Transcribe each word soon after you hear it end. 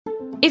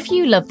If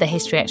you love the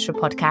History Extra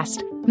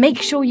podcast,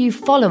 make sure you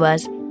follow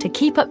us to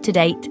keep up to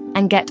date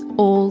and get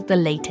all the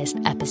latest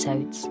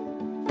episodes.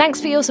 Thanks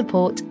for your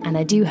support, and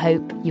I do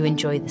hope you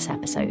enjoy this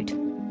episode.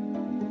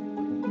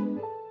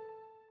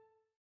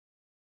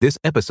 This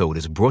episode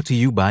is brought to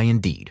you by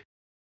Indeed.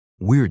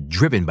 We're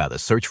driven by the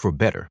search for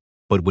better,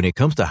 but when it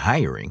comes to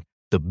hiring,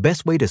 the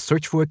best way to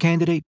search for a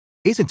candidate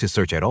isn't to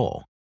search at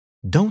all.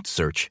 Don't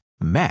search,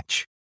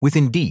 match with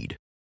Indeed.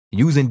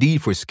 Use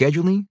Indeed for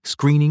scheduling,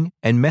 screening,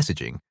 and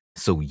messaging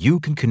so you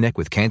can connect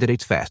with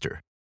candidates faster.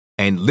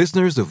 And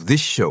listeners of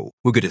this show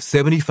will get a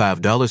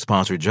 $75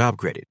 sponsored job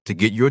credit to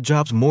get your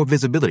jobs more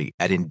visibility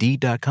at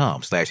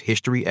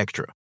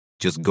Indeed.com/historyextra.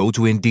 Just go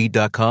to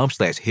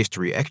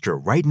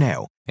Indeed.com/historyextra right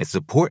now and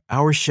support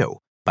our show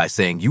by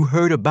saying you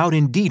heard about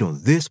Indeed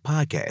on this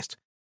podcast.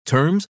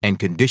 Terms and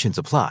conditions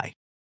apply.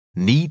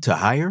 Need to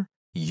hire?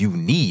 You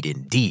need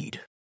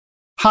Indeed.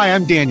 Hi,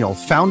 I'm Daniel,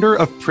 founder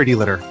of Pretty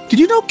Litter. Did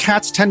you know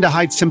cats tend to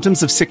hide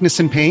symptoms of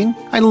sickness and pain?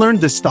 I learned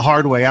this the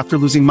hard way after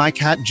losing my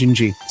cat,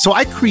 Gingy. So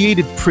I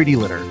created Pretty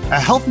Litter, a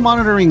health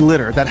monitoring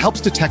litter that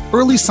helps detect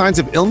early signs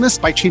of illness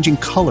by changing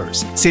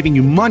colors, saving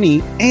you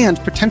money and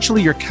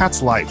potentially your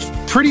cat's life.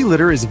 Pretty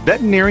Litter is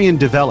veterinarian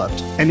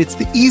developed, and it's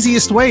the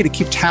easiest way to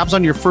keep tabs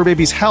on your fur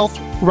baby's health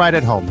right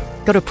at home.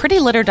 Go to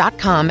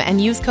prettylitter.com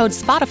and use code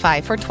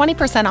SPOTIFY for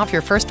 20% off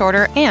your first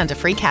order and a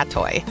free cat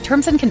toy.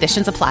 Terms and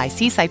conditions apply.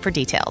 See site for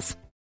details.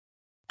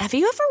 Have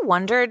you ever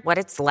wondered what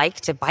it's like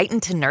to bite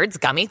into Nerds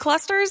gummy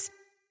clusters?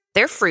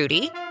 They're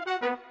fruity.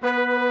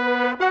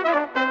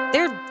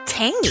 They're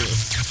tangy.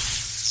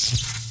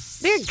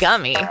 They're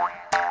gummy.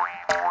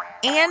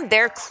 And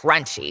they're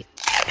crunchy.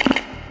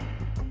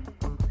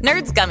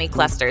 Nerds gummy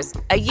clusters,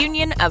 a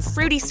union of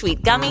fruity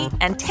sweet gummy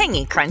and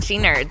tangy crunchy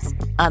nerds.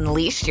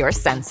 Unleash your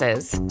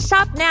senses.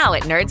 Shop now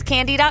at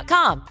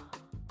nerdscandy.com.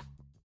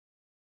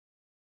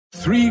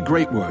 3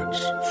 great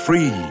words.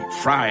 Free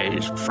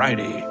fries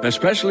Friday.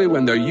 Especially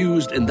when they're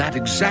used in that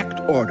exact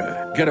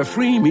order. Get a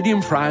free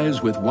medium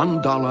fries with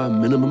 $1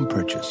 minimum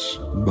purchase.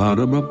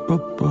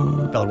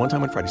 Ba-da-ba-ba-ba. Valid one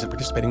time on Fridays at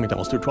participating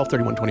McDonald's through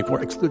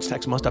 12/31/24. Excludes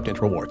tax, must opt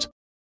into rewards.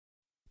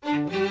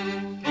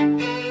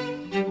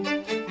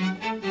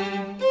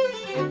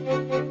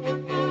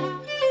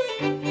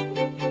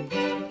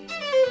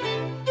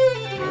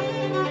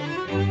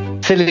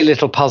 Silly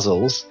little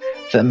puzzles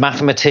that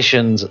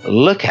mathematicians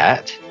look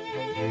at,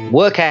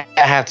 work out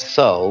how to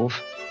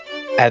solve,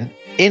 and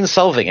in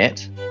solving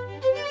it,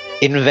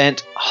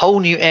 invent whole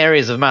new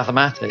areas of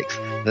mathematics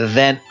that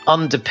then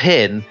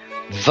underpin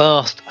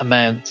vast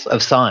amounts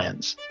of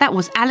science. That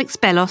was Alex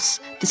Bellos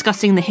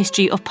discussing the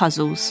history of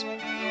puzzles.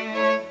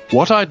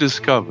 What I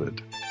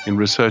discovered in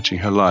researching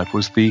her life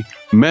was the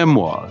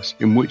memoirs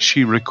in which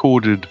she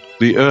recorded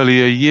the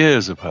earlier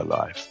years of her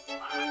life.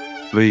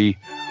 The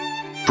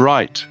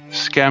bright,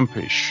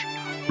 scampish,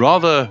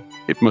 rather,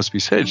 it must be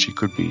said, she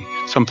could be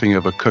something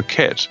of a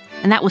coquette.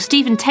 And that was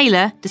Stephen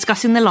Taylor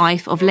discussing the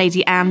life of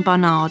Lady Anne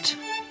Barnard.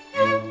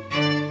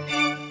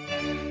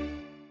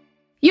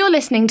 You're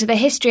listening to the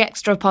History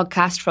Extra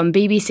podcast from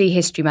BBC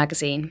History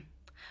Magazine.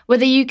 We're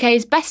the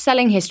UK's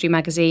best-selling history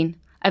magazine,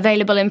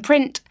 available in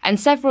print and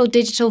several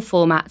digital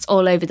formats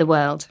all over the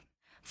world.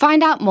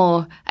 Find out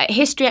more at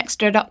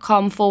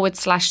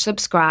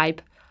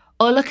historyextra.com/subscribe,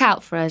 or look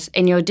out for us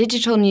in your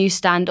digital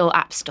newsstand or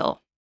app store.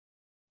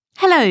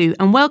 Hello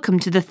and welcome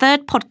to the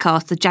third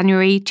podcast of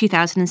January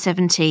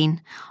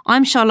 2017.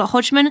 I'm Charlotte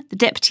Hodgman, the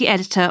Deputy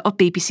Editor of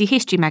BBC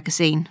History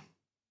Magazine.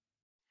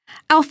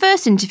 Our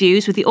first interview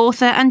is with the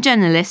author and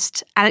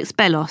journalist Alex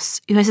Bellos,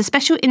 who has a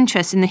special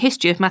interest in the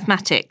history of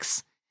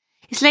mathematics.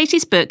 His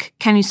latest book,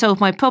 Can You Solve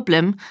My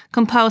Problem?,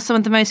 compiles some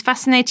of the most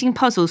fascinating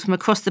puzzles from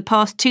across the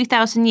past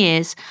 2,000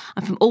 years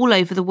and from all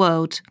over the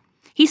world.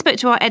 He spoke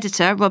to our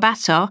editor, Rob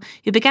Attar,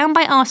 who began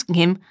by asking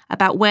him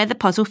about where the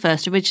puzzle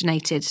first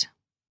originated.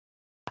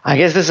 I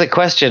guess this is a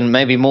question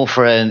maybe more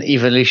for an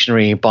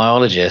evolutionary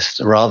biologist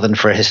rather than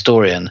for a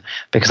historian,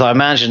 because I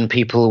imagine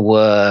people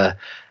were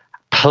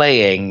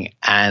playing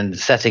and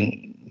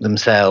setting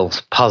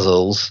themselves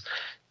puzzles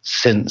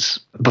since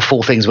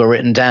before things were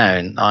written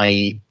down,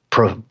 i.e.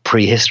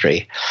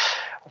 prehistory.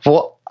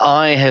 What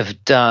I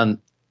have done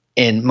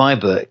in my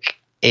book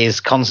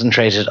is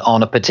concentrated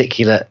on a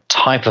particular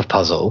type of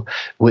puzzle,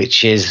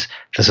 which is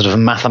the sort of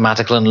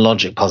mathematical and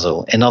logic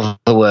puzzle. In other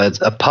words,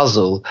 a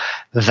puzzle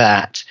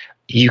that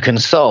you can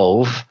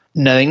solve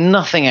knowing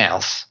nothing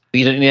else.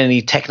 You don't need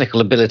any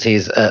technical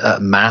abilities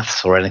at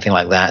maths or anything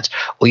like that,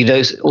 or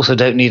you also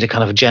don't need a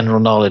kind of general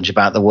knowledge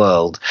about the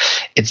world.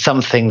 It's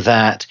something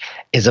that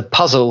is a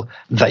puzzle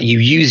that you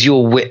use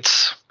your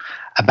wits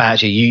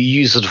about you. You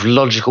use sort of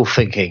logical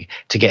thinking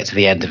to get to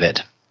the end of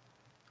it.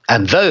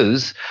 And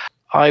those,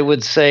 I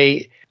would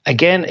say,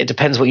 again, it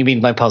depends what you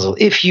mean by puzzle.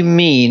 If you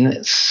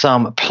mean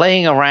some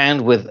playing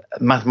around with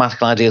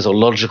mathematical ideas or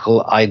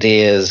logical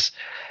ideas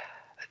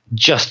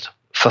just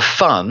for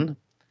fun,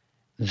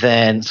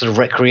 then sort of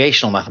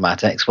recreational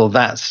mathematics, well,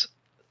 that's,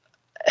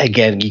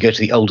 again, you go to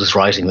the oldest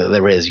writing that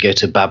there is. You go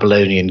to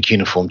Babylonian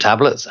cuneiform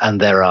tablets, and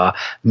there are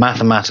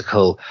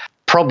mathematical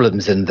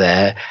problems in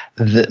there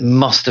that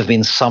must have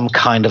been some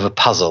kind of a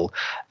puzzle,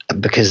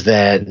 because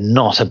they're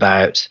not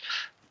about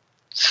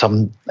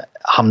some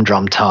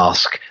humdrum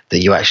task that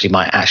you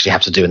might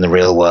have to do in the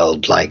real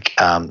world, like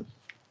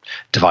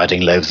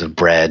dividing loaves of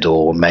bread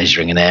or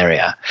measuring an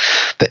area.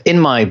 But in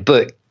my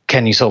book,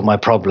 Can You Solve My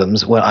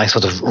Problems, where I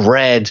sort of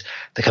read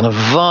the kind of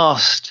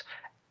vast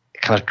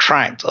kind of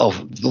tract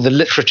of the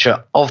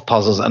literature of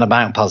puzzles and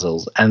about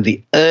puzzles, and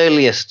the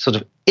earliest sort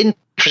of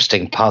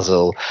interesting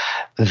puzzle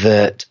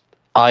that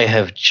I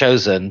have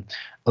chosen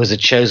was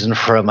chosen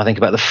from, I think,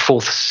 about the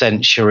 4th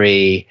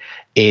century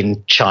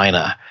in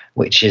China,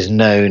 which is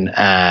known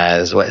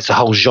as, well, it's a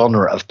whole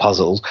genre of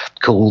puzzles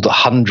called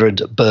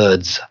 100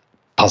 Birds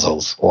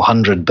puzzles, or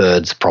 100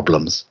 Birds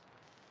problems.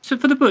 So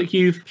for the book,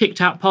 you've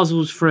picked out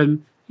puzzles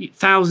from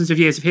thousands of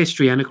years of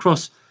history and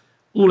across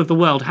all of the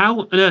world. How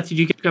on earth did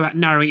you go about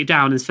narrowing it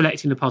down and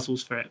selecting the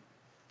puzzles for it?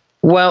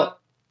 Well,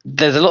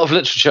 there's a lot of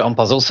literature on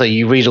puzzles, so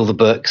you read all the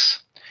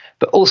books.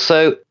 But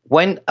also,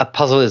 when a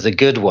puzzle is a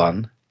good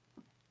one,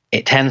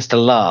 it tends to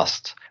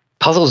last.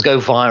 Puzzles go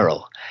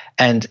viral.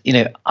 And,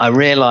 I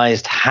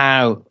realized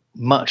how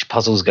much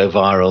puzzles go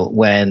viral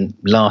when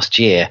last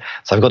year,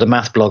 so I've got a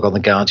math blog on The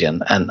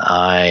Guardian, and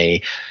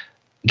I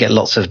get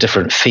lots of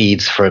different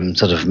feeds from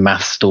sort of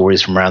math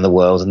stories from around the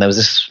world. And there was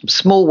this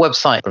small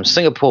website from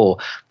Singapore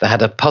that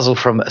had a puzzle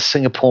from a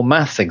Singapore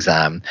maths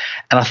exam.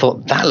 And I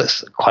thought, that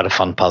looks quite a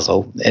fun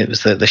puzzle. It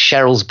was the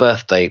Cheryl's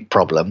birthday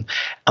problem.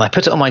 And I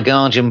put it on my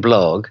Guardian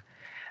blog,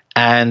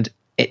 and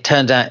it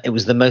turned out it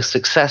was the most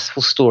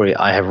successful story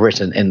I have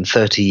written in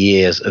 30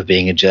 years of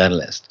being a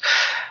journalist.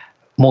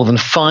 More than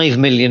 5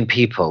 million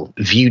people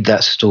viewed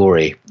that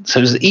story. So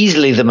it was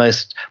easily the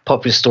most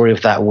popular story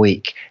of that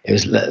week. It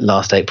was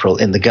last April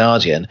in The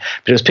Guardian.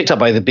 But it was picked up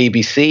by the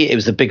BBC. It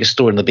was the biggest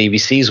story on the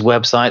BBC's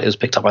website. It was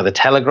picked up by The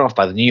Telegraph,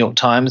 by the New York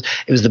Times.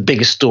 It was the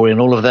biggest story on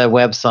all of their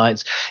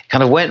websites. It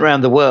kind of went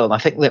around the world. I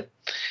think that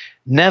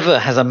never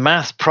has a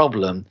math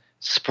problem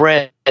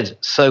spread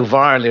so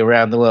virally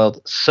around the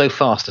world so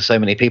fast to so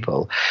many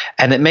people.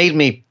 And it made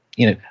me,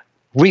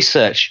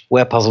 research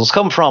where puzzles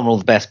come from, all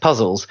the best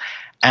puzzles.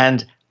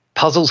 And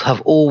puzzles have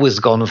always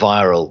gone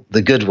viral,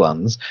 the good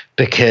ones,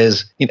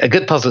 because a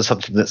good puzzle is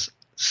something that's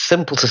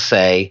simple to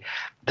say,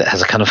 that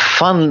has a kind of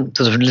fun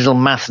sort of little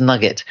math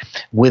nugget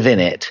within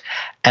it.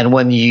 And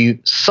when you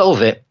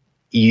solve it,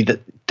 you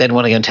then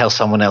want to go and tell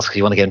someone else because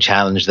you want to go and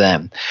challenge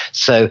them.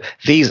 So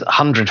these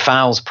 100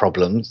 fowls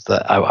problems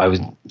that I was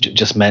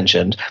just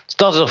mentioned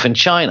started off in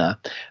China,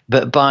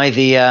 but by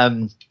the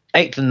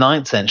 8th and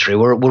 9th century,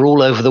 we're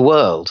all over the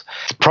world.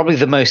 Probably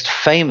the most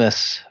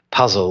famous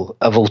puzzle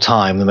of all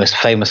time, the most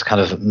famous kind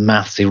of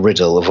mathsy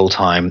riddle of all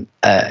time,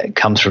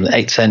 comes from the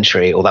 8th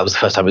century, or that was the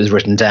first time it was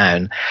written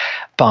down,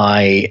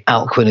 by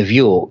Alcuin of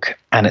York.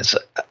 And it's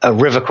a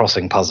river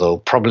crossing puzzle.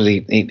 Probably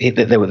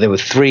there were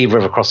 3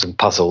 river crossing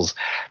puzzles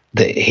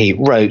that he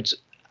wrote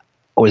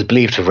or is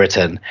believed to have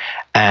written.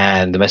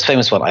 And the most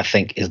famous one, I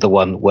think, is the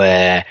one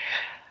where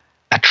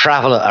a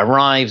traveller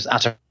arrives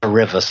at a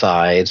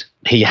riverside.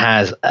 He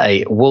has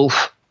a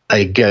wolf,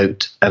 a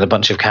goat, and a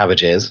bunch of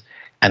cabbages,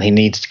 and he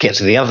needs to get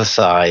to the other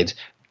side,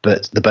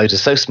 but the boat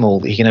is so small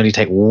that he can only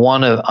take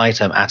one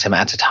item at him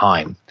at a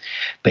time.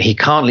 But he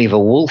can't leave a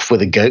wolf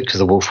with a goat because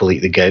the wolf will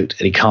eat the goat,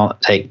 and he can't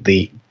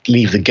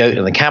leave the goat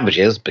and the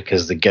cabbages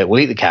because the goat will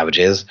eat the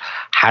cabbages.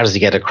 How does he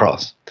get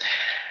across?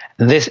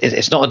 And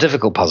it's not a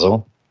difficult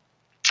puzzle,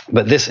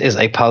 but this is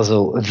a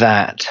puzzle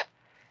that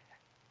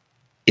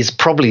is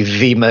probably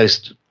the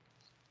most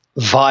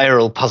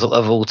viral puzzle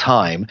of all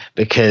time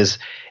because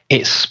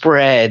it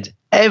spread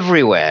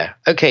everywhere.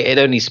 Okay, it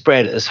only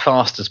spread as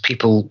fast as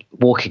people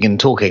walking and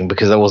talking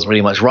because there wasn't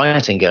really much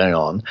writing going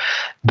on.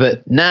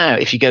 But now,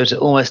 if you go to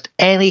almost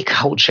any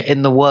culture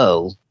in the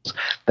world,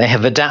 they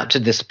have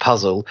adapted this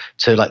puzzle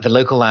to like the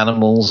local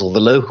animals or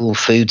the local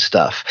food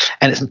stuff.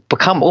 And it's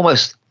become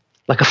almost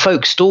like a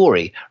folk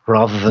story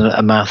rather than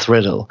a math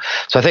riddle.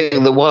 So I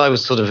think that what I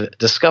was sort of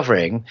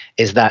discovering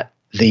is that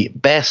the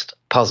best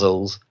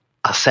puzzles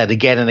are said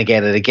again and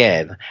again and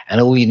again,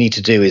 and all you need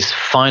to do is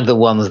find the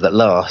ones that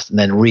last and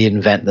then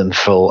reinvent them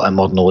for a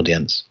modern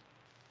audience.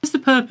 Has the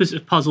purpose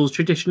of puzzles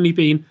traditionally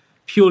been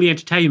purely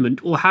entertainment,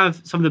 or have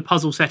some of the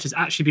puzzle setters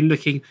actually been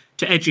looking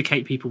to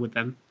educate people with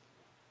them?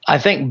 I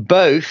think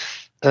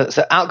both.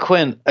 So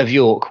Alcuin of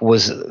York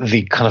was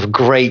the kind of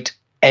great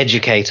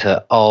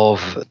educator of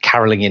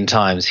Carolingian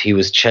times. He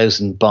was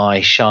chosen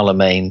by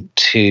Charlemagne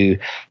to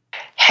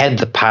head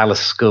the palace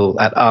school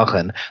at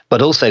Aachen,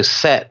 but also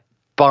set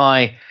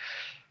by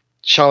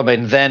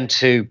Charlemagne then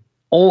to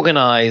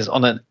organize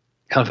on a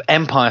kind of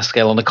empire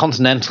scale, on a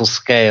continental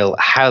scale,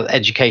 how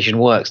education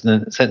works,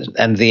 and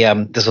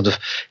the sort of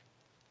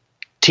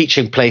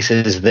teaching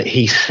places that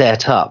he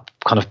set up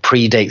kind of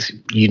predates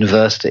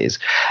universities.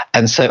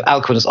 And so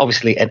Alcuin is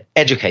obviously an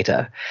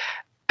educator,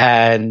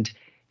 and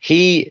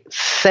he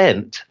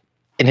sent,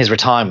 in his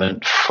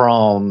retirement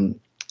from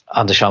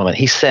under Charlemagne,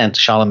 he sent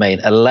Charlemagne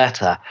a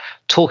letter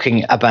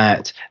talking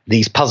about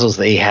these puzzles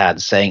that he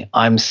had, saying,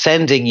 I'm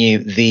sending you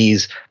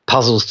these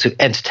puzzles to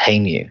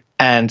entertain you.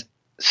 And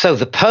so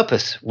the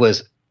purpose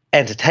was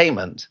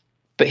entertainment,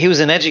 but he was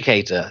an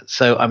educator.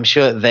 So I'm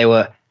sure they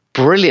were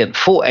brilliant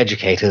for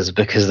educators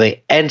because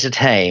they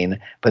entertain,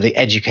 but they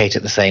educate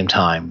at the same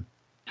time.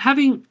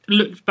 Having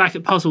looked back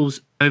at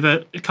puzzles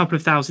over a couple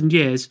of thousand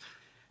years,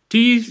 do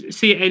you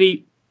see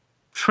any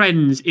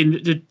trends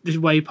in the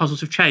way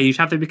puzzles have changed?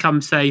 Have they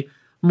become, say,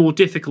 more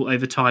difficult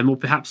over time, or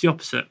perhaps the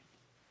opposite?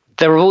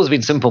 There have always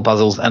been simple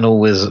puzzles and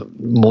always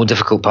more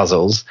difficult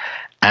puzzles.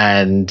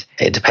 And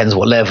it depends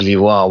what level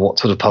you are, what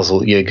sort of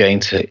puzzle you're going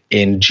to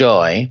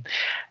enjoy.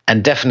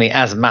 And definitely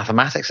as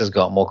mathematics has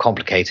got more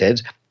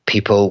complicated,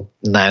 people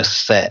now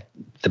set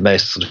the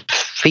most sort of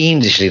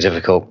fiendishly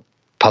difficult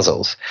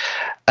puzzles.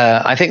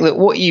 I think that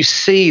what you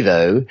see,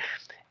 though,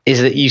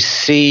 is that you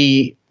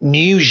see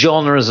new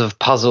genres of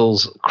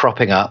puzzles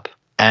cropping up,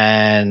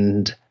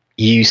 and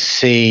you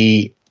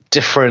see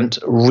different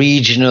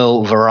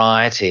regional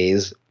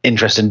varieties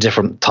interested in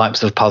different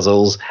types of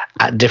puzzles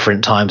at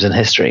different times in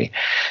history.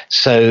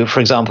 So, for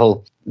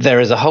example, there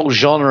is a whole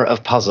genre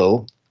of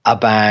puzzle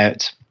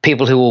about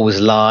people who always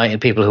lie and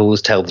people who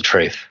always tell the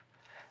truth.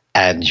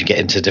 And you get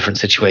into different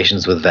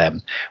situations with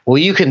them. Well,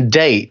 you can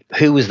date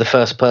who was the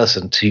first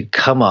person to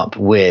come up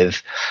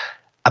with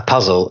a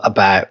puzzle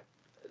about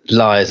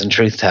liars and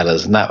truth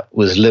tellers, and that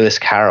was Lewis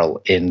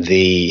Carroll in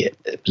the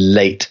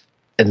late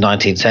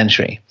 19th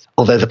century.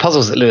 Although the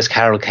puzzles that Lewis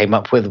Carroll came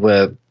up with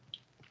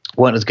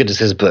weren't as good as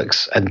his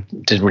books and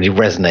didn't really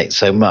resonate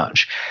so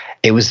much.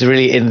 It was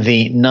really in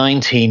the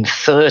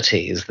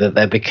 1930s that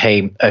there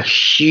became a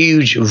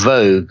huge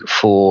vogue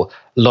for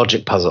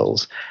logic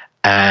puzzles.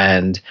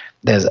 And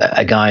there's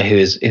a guy who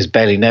is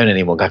barely known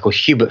anymore, a guy called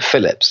Hubert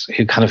Phillips,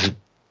 who kind of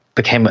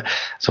became a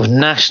sort of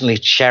nationally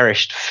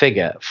cherished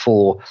figure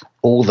for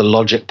all the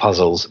logic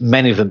puzzles,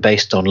 many of them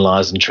based on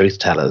liars and truth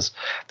tellers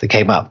that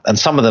came up. And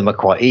some of them are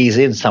quite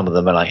easy and some of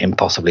them are like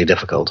impossibly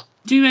difficult.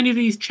 Do any of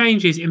these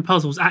changes in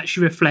puzzles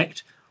actually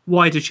reflect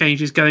wider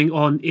changes going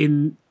on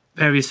in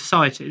various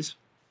societies?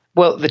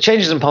 Well, the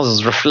changes in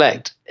puzzles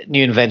reflect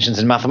new inventions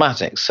in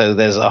mathematics. So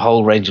there's a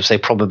whole range of, say,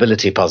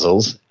 probability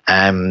puzzles,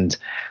 and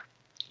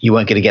you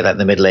weren't going to get that in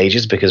the Middle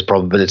Ages because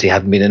probability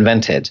hadn't been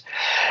invented.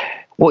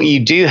 What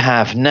you do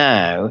have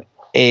now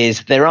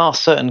is there are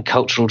certain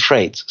cultural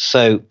traits.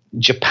 So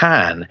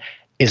Japan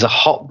is a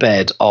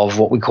hotbed of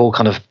what we call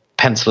kind of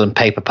pencil and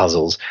paper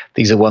puzzles.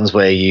 These are ones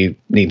where you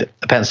need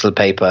a pencil and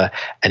paper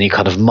and you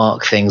kind of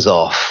mark things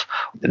off,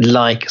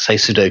 like, say,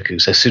 Sudoku.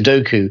 So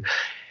Sudoku,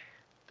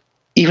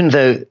 even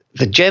though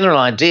the general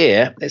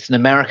idea, it's an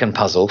American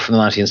puzzle from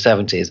the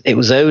 1970s, it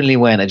was only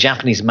when a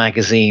Japanese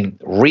magazine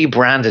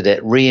rebranded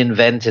it,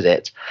 reinvented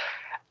it,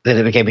 that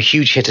it became a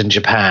huge hit in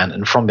Japan,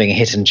 and from being a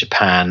hit in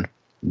Japan,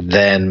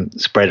 then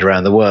spread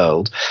around the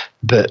world.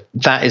 But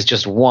that is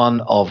just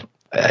one of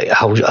a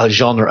whole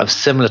genre of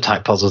similar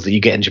type puzzles that you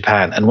get in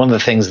Japan. And one of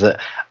the things that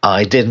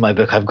I did in my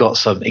book, I've got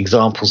some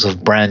examples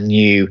of brand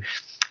new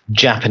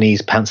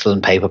Japanese pencil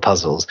and paper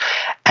puzzles.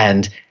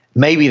 And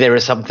maybe there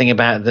is something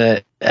about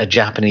the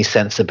Japanese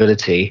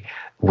sensibility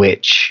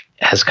which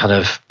has kind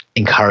of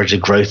encouraged the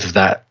growth of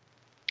that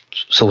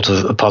sort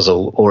of a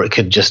puzzle, or it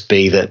could just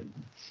be that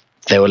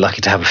they were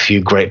lucky to have a few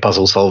great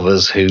puzzle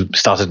solvers who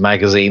started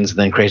magazines and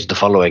then created the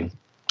following.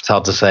 It's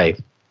hard to say.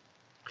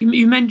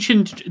 You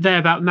mentioned there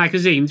about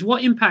magazines.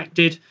 What impact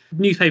did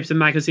newspapers and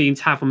magazines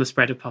have on the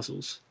spread of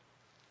puzzles?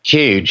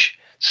 Huge.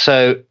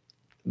 So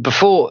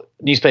before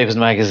newspapers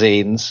and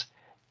magazines,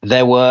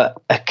 there were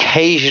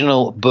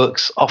occasional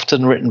books,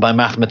 often written by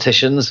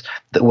mathematicians,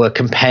 that were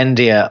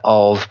compendia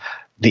of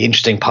the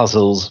interesting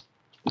puzzles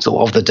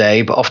sort of the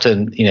day. But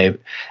often, every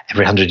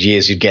 100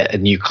 years you'd get a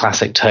new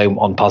classic tome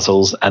on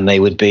puzzles, and they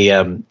would be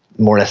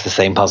more or less the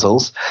same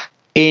puzzles.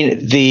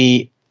 In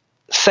the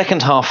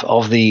second half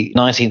of the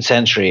 19th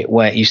century,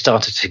 where you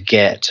started to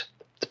get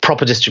the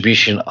proper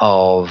distribution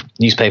of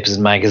newspapers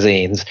and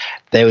magazines,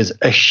 there was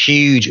a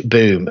huge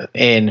boom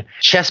in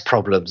chess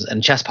problems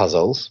and chess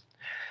puzzles.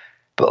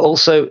 But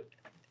also,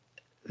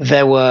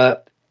 there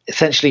were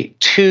essentially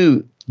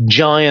two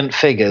giant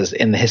figures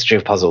in the history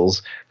of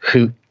puzzles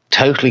who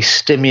totally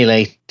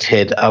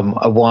stimulated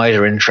a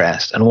wider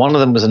interest. And one of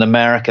them was an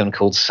American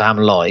called Sam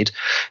Lloyd,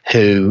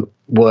 who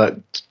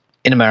worked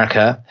in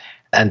America,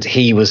 and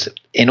he was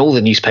in all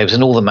the newspapers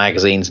and all the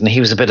magazines, and he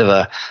was a bit of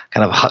a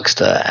kind of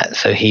huckster.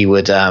 So he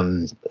would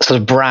sort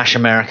of brash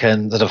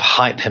American, sort of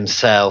hype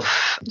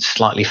himself,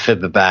 slightly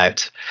fib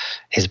about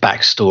his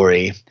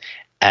backstory,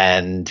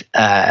 and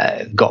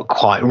got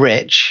quite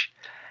rich.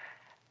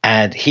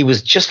 And he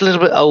was just a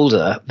little bit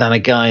older than a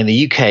guy in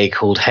the UK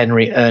called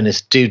Henry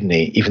Ernest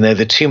Dewdney, even though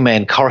the two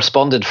men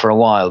corresponded for a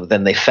while, but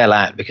then they fell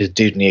out because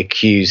Dewdney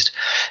accused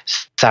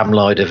Sam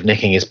Lloyd of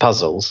nicking his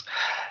puzzles.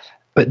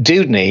 But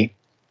Dewdney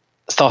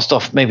started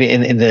off maybe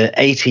in the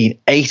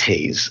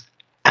 1880s,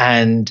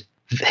 and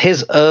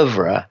his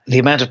oeuvre, the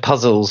amount of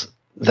puzzles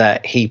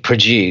that he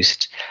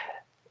produced,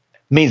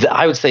 means that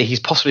I would say he's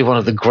possibly one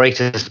of the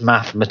greatest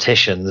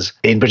mathematicians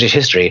in British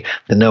history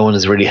that no one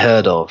has really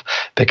heard of,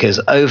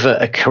 because over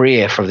a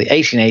career from the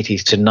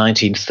 1880s to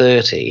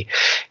 1930,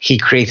 he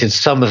created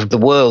some of the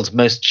world's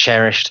most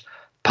cherished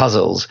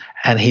puzzles,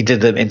 and he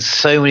did them in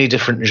so many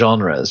different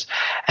genres.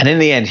 And in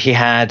the end, he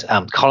had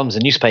columns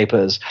in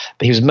newspapers,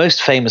 but he was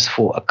most famous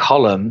for a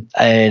column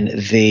in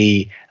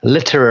the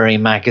literary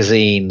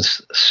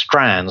magazine's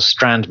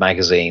Strand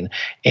magazine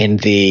in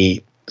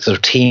the sort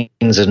of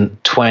teens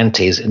and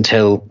 20s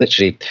until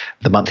literally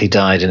the month he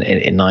died in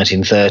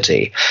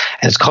 1930.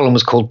 And his column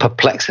was called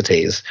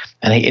Perplexities,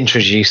 and he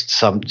introduced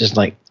some just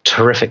like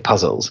terrific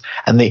puzzles.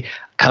 And the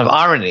kind of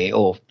irony,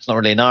 or it's not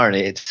really an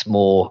irony, it's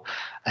more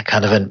a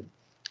kind of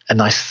a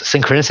nice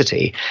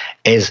synchronicity,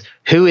 is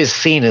who is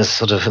seen as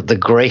sort of the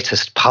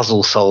greatest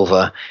puzzle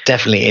solver,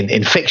 definitely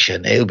in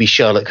fiction, it would be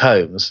Sherlock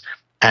Holmes.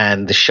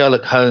 And the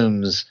Sherlock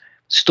Holmes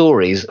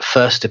stories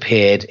first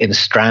appeared in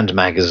Strand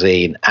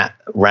magazine at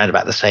around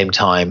about the same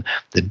time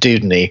that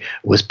Dewdney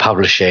was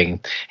publishing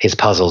his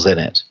puzzles in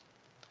it.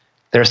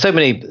 There are so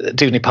many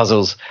Dewdney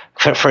puzzles.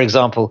 For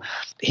example,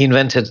 he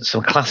invented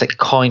some classic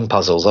coin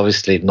puzzles,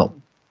 obviously not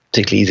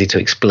particularly easy to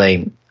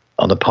explain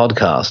on a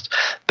podcast,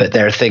 but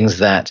there are things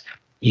that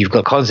you've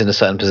got coins in a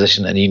certain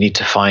position and you need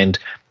to find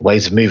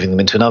ways of moving them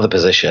into another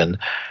position.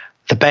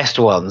 The best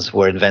ones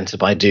were invented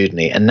by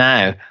Dewdney, and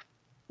now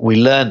we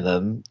learn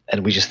them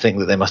and we just think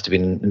that they must have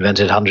been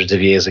invented hundreds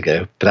of years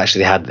ago, but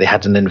actually they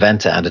had an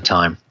inventor at a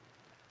time.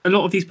 A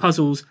lot of these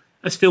puzzles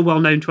are still well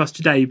known to us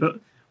today, but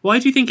why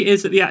do you think it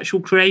is that the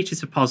actual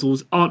creators of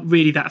puzzles aren't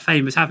really that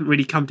famous, haven't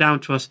really come down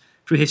to us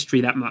through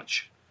history that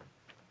much?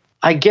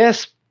 I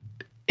guess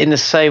in the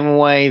same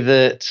way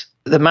that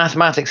the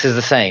mathematics is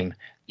the same.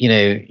 You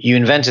know, you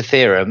invent a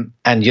theorem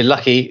and you're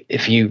lucky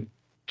if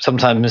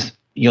sometimes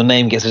your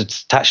name gets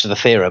attached to the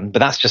theorem, but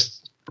that's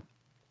just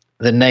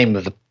the name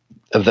of the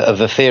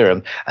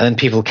theorem, and then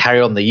people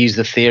carry on, they use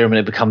the theorem and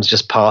it becomes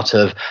just part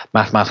of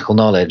mathematical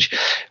knowledge.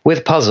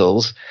 With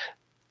puzzles,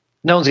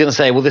 no one's going to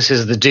say, well, this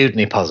is the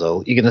Dewdney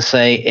puzzle. You're going to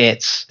say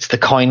it's the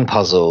coin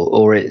puzzle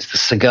or it's the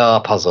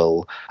cigar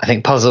puzzle. I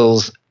think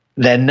puzzles,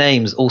 their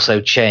names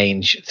also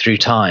change through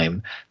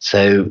time.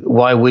 So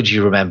why would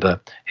you remember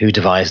who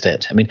devised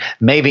it? I mean,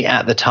 maybe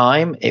at the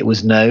time it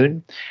was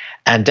known.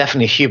 And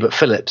definitely Hubert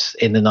Phillips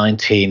in the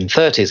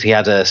 1930s, he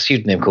had a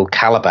pseudonym called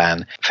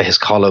Caliban for his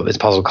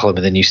puzzle column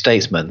in the New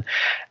Statesman.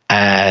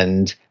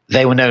 And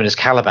they were known as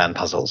Caliban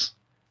puzzles.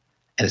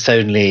 And it's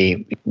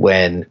only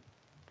when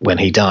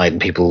he died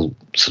and people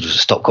sort of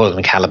stopped calling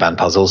them Caliban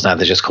puzzles, now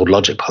they're just called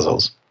logic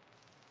puzzles.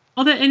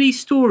 Are there any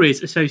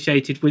stories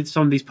associated with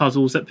some of these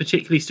puzzles that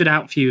particularly stood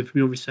out for you from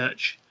your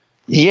research?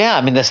 Yeah,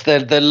 I mean,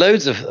 there are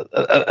loads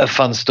of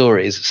fun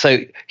stories. So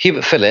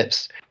Hubert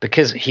Phillips,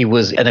 because he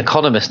was an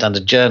economist and a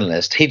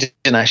journalist, he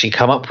didn't actually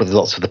come up with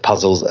lots of the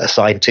puzzles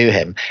assigned to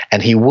him,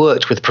 and he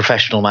worked with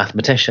professional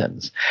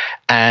mathematicians.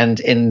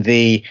 And in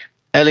the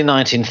early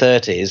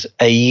 1930s,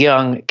 a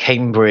young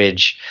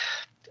Cambridge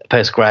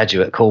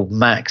postgraduate called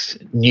Max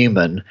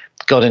Newman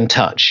got in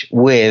touch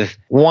with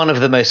one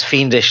of the most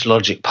fiendish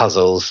logic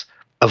puzzles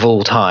of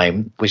all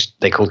time, which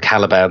they called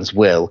Caliban's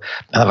Will.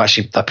 And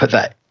I put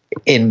that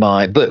in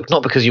my book,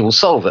 not because you will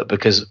solve it, but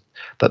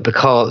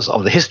because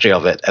of the history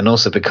of it, and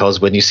also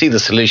because when you see the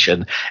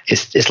solution,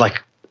 it's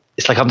like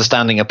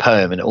understanding a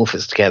poem, and it all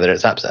fits together.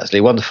 It's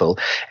absolutely wonderful.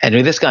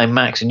 Anyway, this guy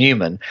Max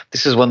Newman,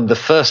 this is one of the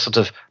first sort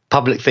of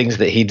public things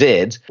that he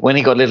did. When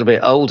he got a little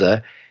bit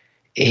older,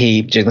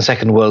 during the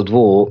Second World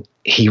War,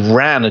 he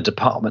ran a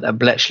department at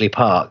Bletchley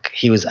Park.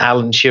 He was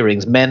Alan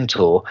Turing's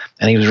mentor,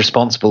 and he was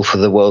responsible for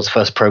the world's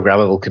first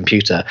programmable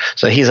computer.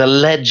 So he's a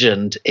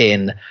legend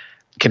in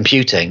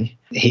computing.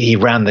 He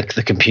ran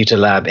the computer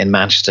lab in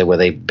Manchester where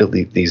they built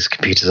these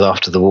computers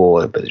after the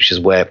war, which is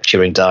where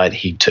Turing died.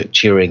 He took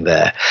Turing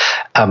there.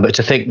 But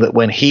to think that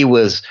when he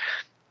was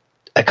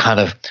a kind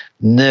of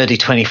nerdy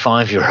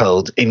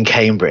 25-year-old in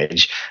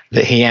Cambridge,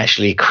 that he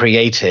actually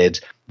created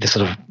this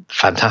sort of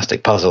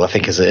fantastic puzzle, I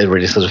think is a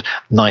really sort of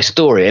nice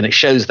story. And it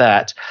shows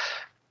that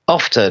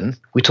often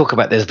we talk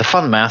about there's the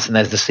fun math and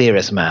there's the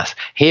serious math.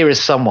 Here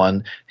is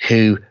someone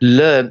who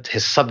learnt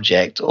his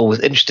subject or was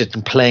interested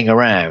in playing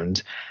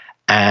around.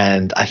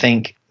 And I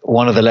think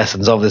one of the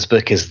lessons of this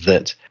book is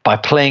that by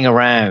playing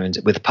around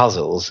with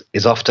puzzles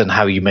is often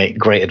how you make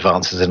great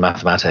advances in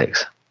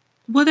mathematics.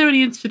 Were there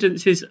any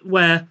incidences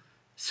where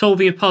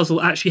solving a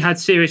puzzle actually had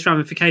serious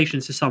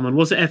ramifications to someone?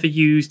 Was it ever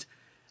used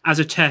as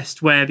a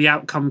test where the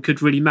outcome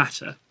could really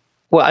matter?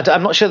 Well,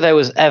 I'm not sure there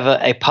was ever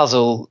a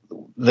puzzle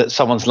that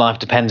someone's life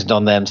depended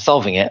on them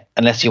solving it,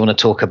 unless you want to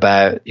talk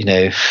about,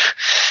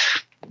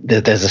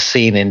 there's a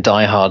scene in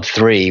Die Hard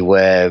 3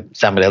 where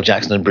Samuel L.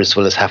 Jackson and Bruce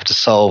Willis have to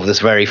solve this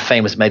very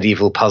famous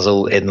medieval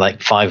puzzle in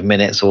like 5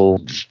 minutes or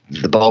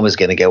the bomb is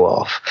going to go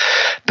off.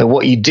 But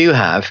what you do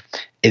have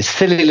is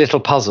silly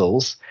little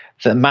puzzles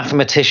that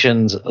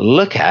mathematicians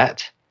look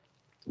at,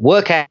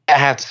 work out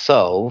how to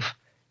solve,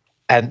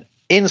 and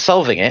in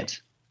solving it,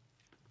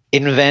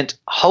 invent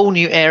whole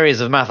new areas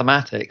of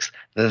mathematics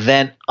that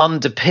then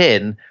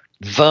underpin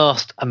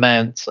vast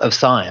amounts of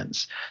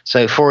science.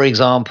 So, for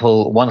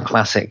example, one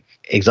classic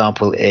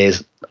example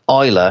is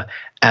Euler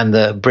and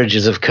the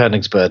Bridges of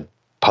Königsberg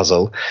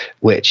puzzle,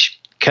 which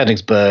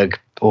Königsberg,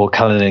 or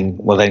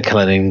then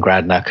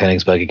Kaliningrad, now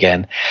Königsberg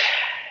again,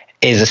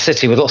 is a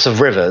city with lots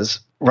of rivers,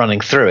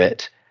 running through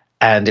it.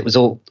 And it was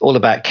all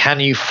about,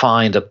 can you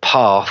find a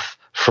path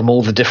from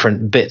all the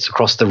different bits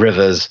across the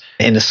rivers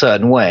in a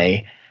certain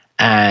way?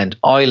 And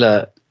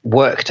Euler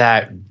worked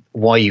out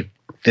why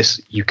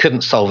you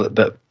couldn't solve it,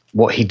 but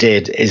what he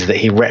did is that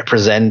he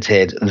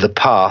represented the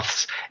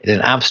paths in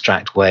an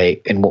abstract way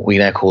in what we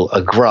now call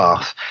a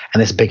graph.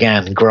 And this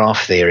began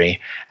graph theory.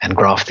 And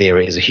graph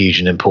theory is a huge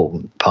and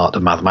important part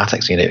of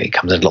mathematics. It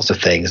comes in lots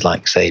of things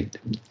like, say,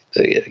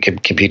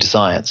 computer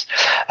science.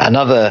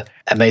 Another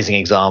amazing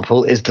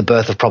example is the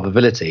birth of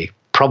probability.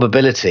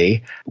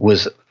 Probability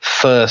was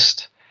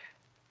first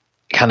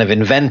kind of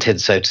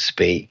invented, so to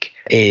speak,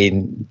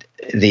 in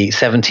the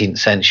 17th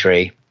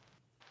century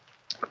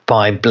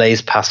by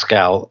Blaise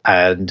Pascal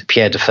and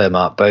Pierre de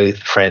Fermat, both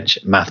French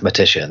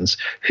mathematicians,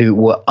 who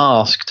were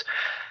asked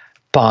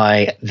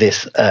by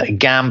this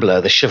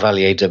gambler, the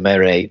Chevalier de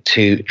Meuret,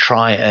 to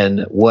try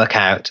and work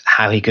out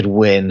how he could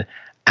win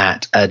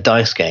at a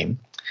dice game.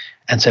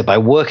 And so by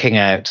working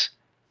out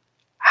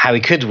how he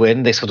could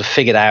win, they sort of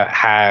figured out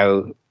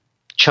how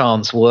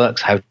chance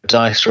works, how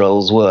dice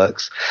rolls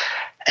works,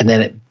 and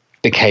then it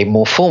became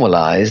more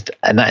formalized,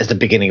 and that is the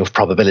beginning of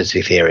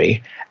probability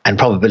theory. And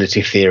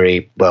probability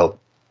theory, well,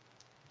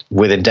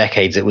 within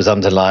decades, it was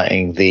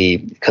underlying the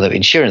kind of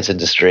insurance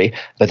industry,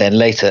 but then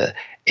later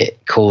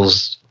it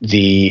caused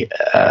the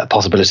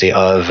possibility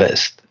of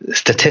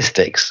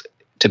statistics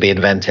to be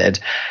invented,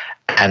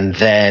 and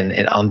then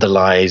it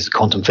underlies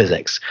quantum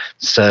physics.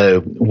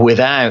 So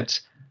without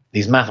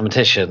these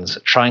mathematicians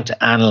trying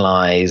to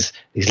analyze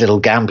these little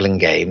gambling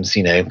games,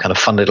 kind of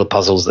fun little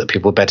puzzles that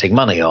people were betting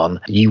money on,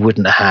 you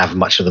wouldn't have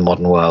much of the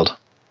modern world.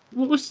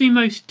 What was the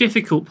most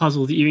difficult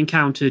puzzle that you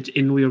encountered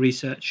in all your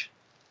research?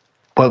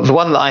 Well, the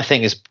one that I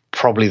think is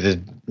probably the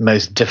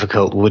most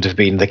difficult would have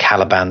been the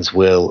Caliban's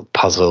wheel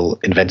puzzle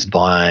invented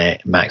by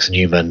Max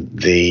Newman,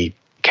 the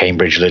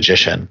Cambridge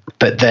logician.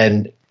 But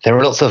then there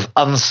are lots of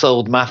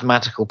unsolved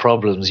mathematical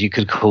problems. You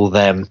could call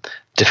them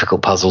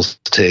difficult puzzles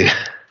too.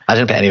 I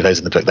didn't put any of those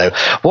in the book, though.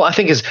 What I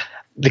think is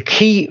the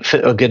key for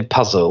a good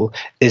puzzle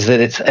is that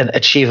it's an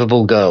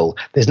achievable goal.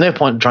 There's no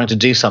point in trying to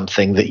do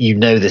something that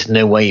there's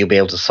no way you'll be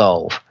able to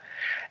solve.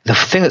 The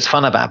thing that's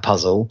fun about a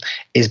puzzle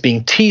is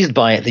being teased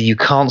by it that you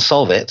can't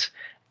solve it,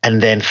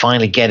 and then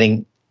finally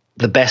getting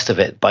the best of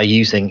it by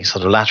using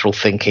sort of lateral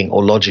thinking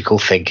or logical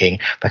thinking,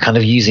 by kind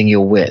of using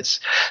your wits.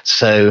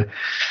 So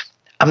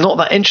I'm not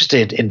that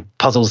interested in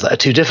puzzles that are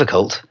too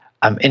difficult.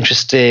 I'm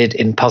interested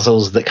in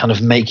puzzles that kind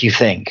of make you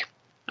think.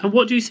 And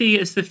what do you see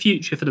as the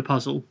future for the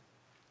puzzle?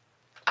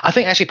 I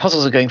think actually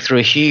puzzles are going through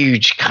a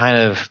huge kind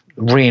of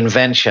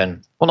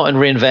reinvention. Well, not in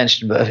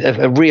reinvention, but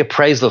a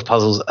reappraisal of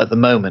puzzles at the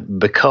moment,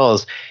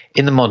 because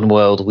in the modern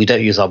world, we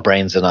don't use our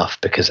brains enough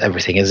because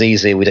everything is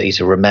easy. We don't need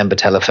to remember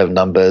telephone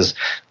numbers.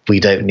 We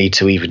don't need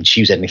to even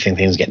choose anything.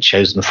 Things get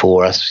chosen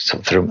for us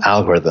through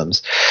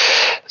algorithms.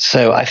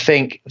 So I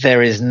think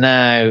there is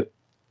now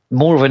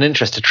more of an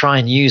interest to try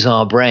and use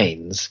our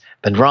brains,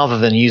 but rather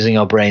than using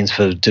our brains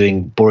for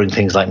doing boring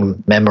things like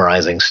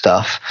memorizing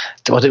stuff,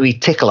 why don't we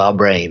tickle our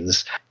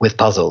brains with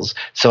puzzles?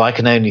 So I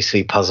can only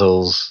see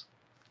puzzles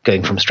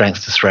going from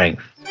strength to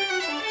strength.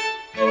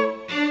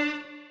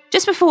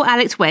 Just before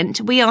Alex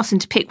went, we asked him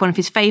to pick one of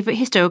his favourite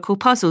historical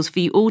puzzles for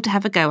you all to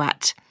have a go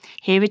at.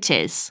 Here it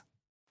is.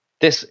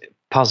 This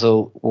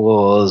puzzle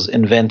was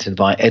invented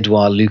by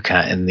Édouard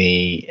Lucas in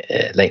the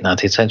late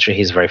 19th century.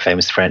 He's a very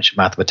famous French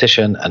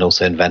mathematician and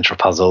also inventor of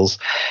puzzles.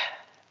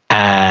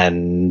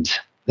 And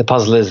the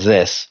puzzle is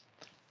this.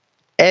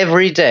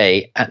 Every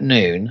day at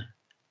noon,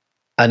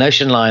 an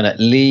ocean liner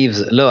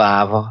leaves Le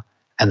Havre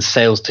and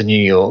sails to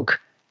New York,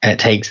 and it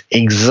takes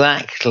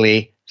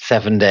exactly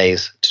 7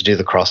 days to do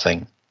the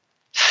crossing.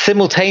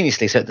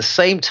 Simultaneously, so at the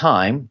same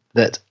time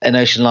that an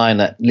ocean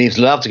liner leaves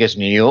Le Havre to go to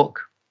New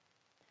York,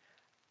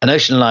 an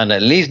ocean liner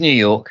leaves New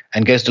York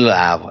and goes to Le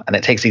Havre, and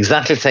it takes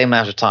exactly the same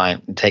amount of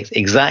time. It takes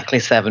exactly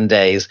 7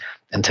 days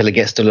until it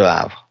gets to Le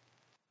Havre.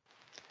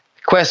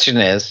 The question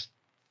is,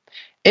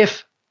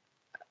 if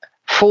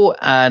for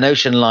an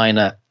ocean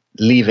liner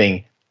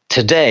leaving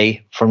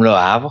today from Le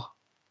Havre,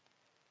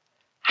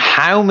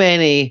 how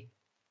many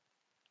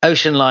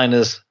ocean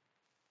liners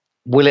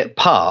will it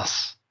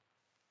pass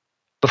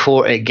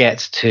before it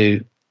gets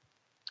to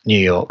New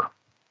York?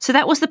 So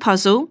that was the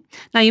puzzle.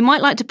 Now you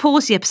might like to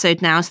pause the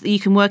episode now so that you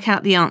can work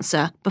out the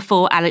answer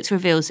before Alex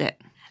reveals it.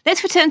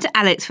 Let's return to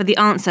Alex for the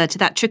answer to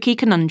that tricky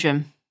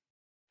conundrum.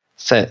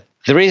 So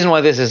the reason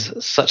why this is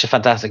such a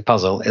fantastic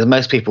puzzle is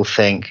most people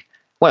think,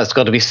 well, it's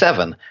got to be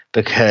 7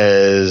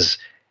 because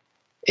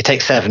it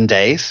takes 7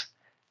 days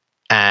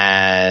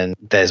and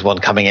there's one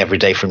coming every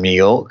day from New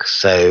York,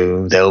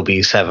 so there will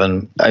be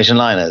 7 ocean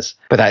liners.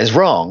 But that is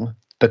wrong,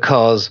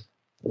 because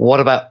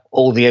what about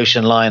all the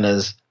ocean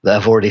liners that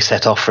have already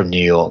set off from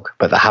New York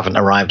but that haven't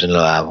arrived in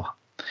Le Havre?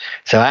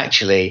 So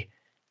actually,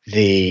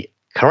 the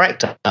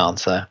correct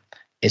answer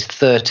is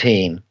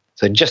 13.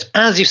 So just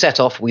as you set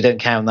off, we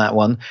don't count that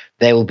one.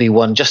 There will be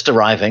one just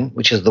arriving,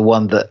 which is the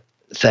one that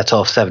set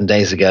off 7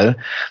 days ago.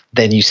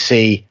 Then you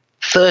see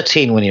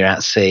 13 when you're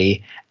at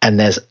sea, and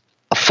there's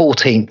a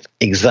 14th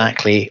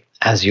exactly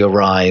as you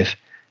arrive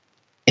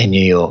in New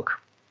York.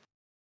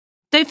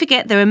 Don't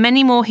forget there are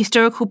many more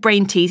historical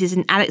brain teasers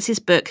in Alex's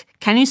book,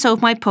 Can You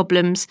Solve My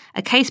Problems?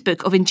 A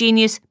casebook of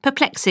ingenious,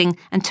 perplexing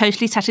and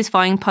totally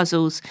satisfying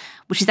puzzles,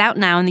 which is out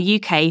now in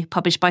the UK,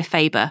 published by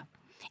Faber.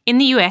 In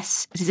the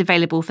US, it is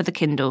available for the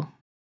Kindle.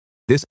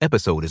 This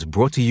episode is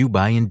brought to you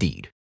by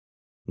Indeed.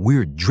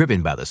 We're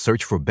driven by the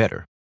search for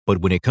better, but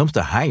when it comes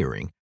to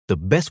hiring, the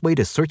best way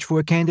to search for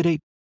a candidate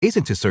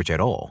isn't to search at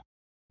all.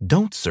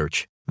 Don't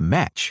search,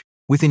 match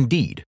with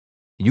Indeed.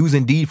 Use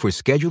Indeed for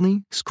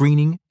scheduling,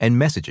 screening, and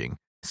messaging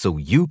so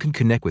you can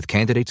connect with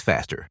candidates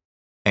faster.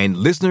 And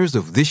listeners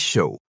of this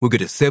show will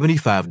get a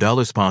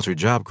 $75 sponsored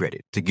job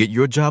credit to get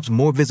your jobs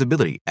more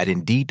visibility at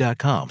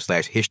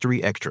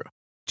Indeed.com/History Extra.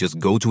 Just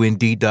go to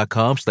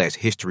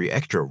Indeed.com/History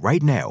Extra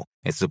right now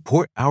and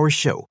support our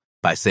show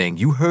by saying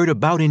you heard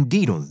about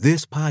Indeed on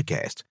this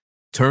podcast.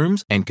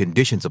 Terms and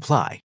conditions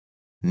apply.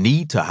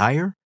 Need to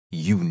hire?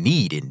 You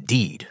need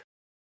Indeed.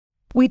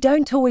 We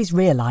don't always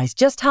realize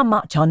just how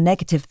much our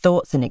negative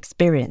thoughts and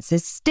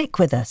experiences stick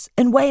with us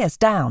and weigh us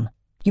down.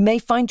 You may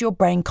find your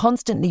brain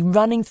constantly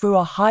running through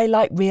a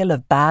highlight reel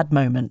of bad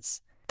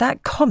moments.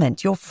 That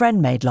comment your friend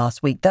made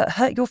last week that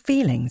hurt your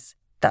feelings.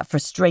 That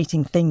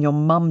frustrating thing your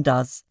mum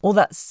does. Or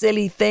that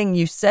silly thing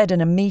you said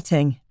in a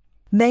meeting.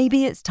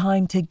 Maybe it's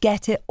time to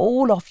get it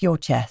all off your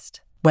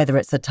chest. Whether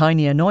it's a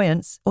tiny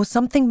annoyance or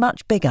something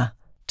much bigger,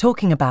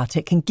 talking about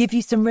it can give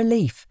you some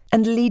relief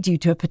and lead you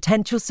to a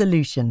potential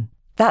solution.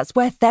 That's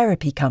where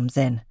therapy comes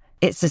in.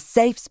 It's a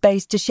safe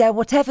space to share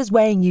whatever's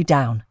weighing you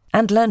down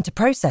and learn to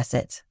process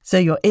it, so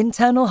your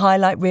internal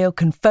highlight reel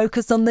can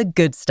focus on the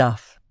good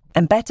stuff.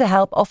 And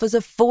BetterHelp offers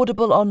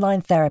affordable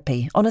online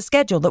therapy on a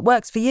schedule that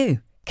works for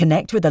you.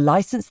 Connect with a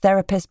licensed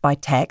therapist by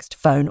text,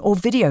 phone, or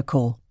video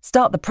call.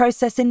 Start the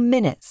process in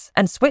minutes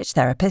and switch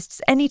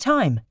therapists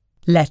anytime.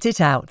 Let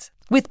it out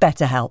with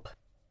BetterHelp.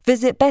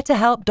 Visit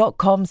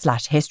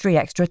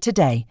betterhelp.com/historyextra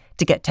today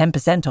to get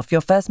 10% off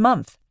your first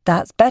month.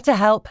 That's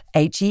BetterHelp,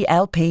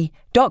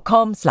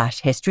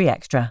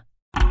 HELP.com/historyextra.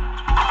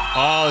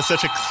 Oh,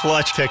 such a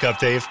clutch pickup,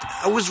 Dave.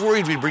 I was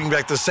worried we'd bring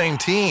back the same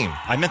team.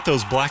 I meant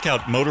those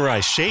blackout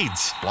motorized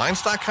shades.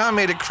 Blinds.com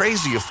made it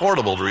crazy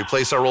affordable to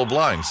replace our old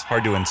blinds.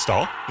 Hard to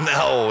install?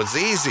 No, it's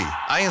easy.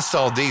 I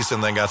installed these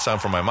and then got some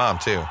for my mom,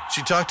 too.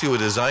 She talked to a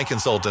design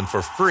consultant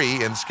for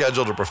free and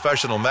scheduled a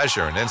professional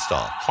measure and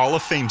install. Hall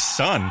of Fame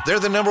son. They're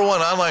the #1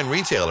 online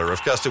retailer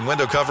of custom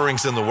window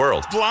coverings in the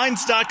world.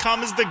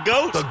 Blinds.com is the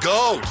GOAT. The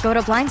GOAT. Go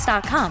to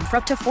Blinds.com for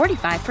up to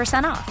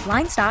 45% off.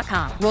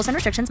 Blinds.com. Rules and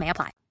restrictions may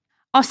apply.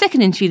 Our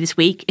second interview this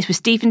week is with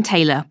Stephen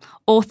Taylor,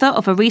 author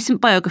of a recent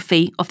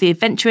biography of the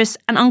adventurous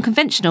and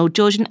unconventional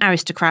Georgian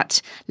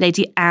aristocrat,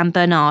 Lady Anne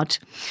Barnard,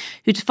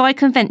 who defied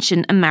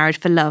convention and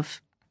married for love.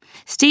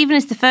 Stephen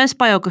is the first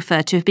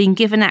biographer to have been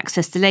given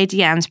access to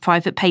Lady Anne's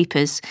private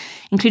papers,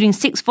 including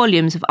 6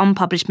 volumes of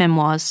unpublished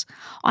memoirs.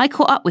 I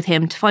caught up with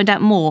him to find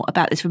out more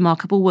about this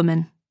remarkable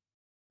woman.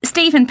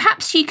 Stephen,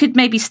 perhaps you could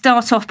maybe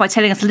start off by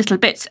telling us a little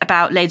bit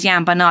about Lady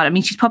Anne Barnard. I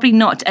mean, she's probably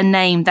not a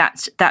name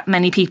that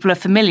many people are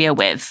familiar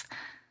with.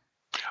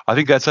 I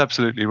think that's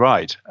absolutely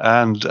right.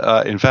 And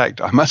in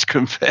fact, I must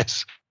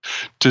confess,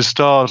 to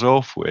start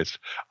off with,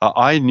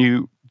 I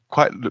knew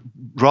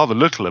rather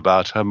little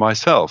about her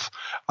myself.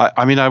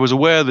 I mean, I was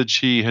aware that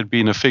she had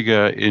been a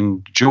figure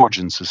in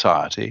Georgian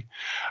society,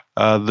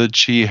 that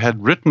she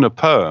had written a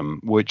poem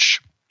which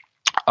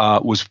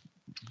was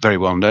very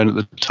well known at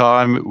the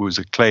time. It was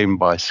acclaimed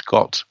by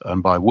Scott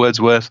and by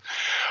Wordsworth.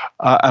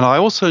 And I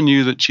also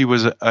knew that she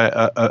was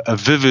a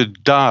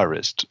vivid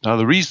diarist. Now,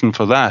 the reason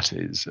for that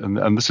is,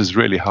 and this is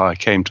really how I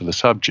came to the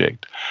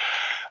subject,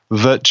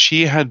 that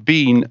she had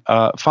been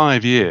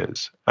 5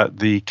 years at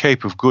the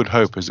Cape of Good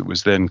Hope, as it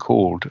was then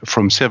called,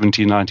 from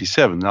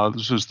 1797. Now,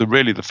 this was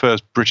really the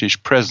first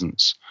British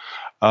presence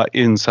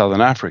in Southern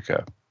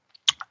Africa.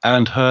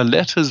 And her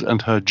letters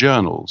and her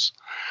journals,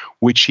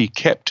 which she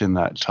kept in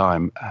that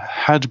time,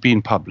 had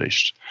been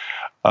published.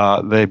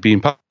 They'd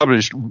been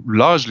published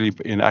largely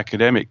in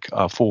academic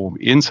form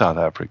in South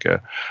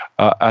Africa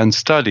and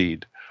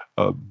studied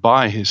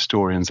by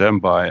historians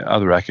and by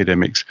other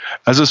academics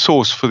as a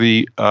source for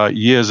the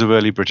years of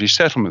early British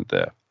settlement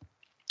there.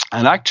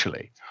 And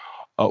actually,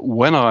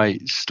 when I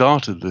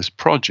started this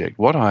project,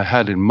 what I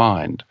had in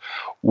mind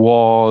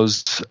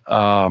was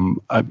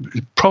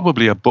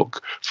probably a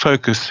book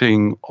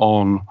focusing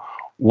on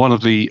one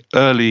of the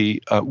early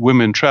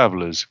women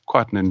travelers,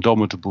 quite an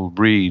indomitable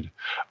breed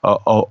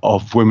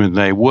of women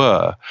they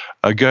were,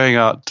 going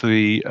out to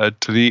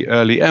the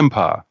early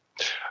empire.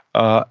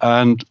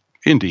 And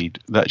indeed,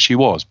 that she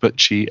was.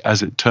 But she,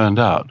 as it turned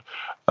out,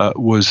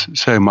 was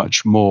so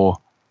much more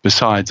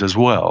besides as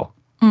well.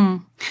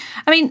 Mm.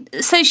 I mean,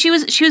 so she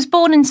was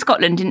born in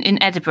Scotland,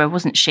 in Edinburgh,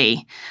 wasn't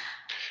she?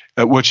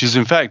 Which is,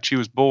 in fact, she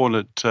was born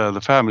at the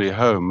family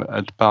home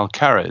at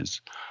Balcarres,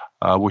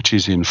 which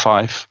is in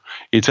Fife.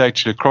 It's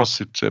actually across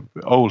its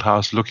old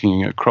house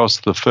looking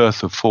across the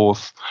Firth of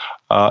Forth,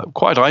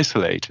 quite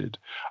isolated.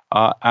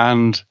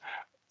 And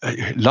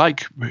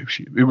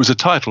it was a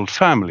titled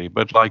family,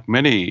 but like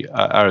many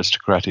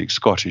aristocratic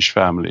Scottish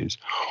families,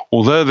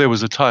 although there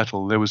was a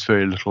title, there was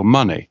very little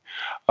money.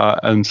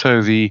 And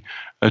so the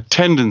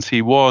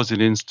tendency was, in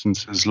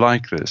instances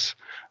like this,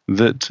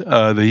 that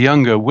the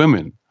younger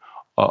women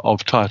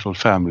of titled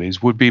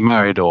families would be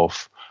married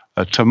off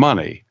to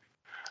money,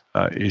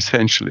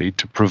 essentially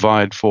to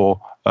provide for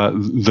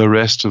the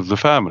rest of the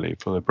family,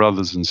 for their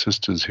brothers and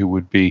sisters who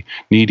would be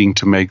needing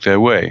to make their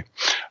way.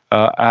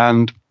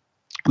 And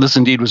this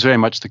indeed was very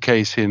much the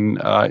case in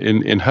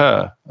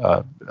her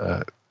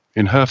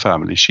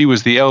family. She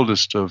was the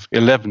eldest of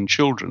 11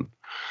 children,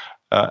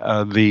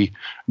 the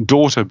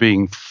daughter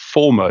being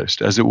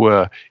foremost, as it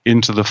were,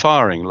 into the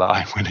firing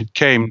line when it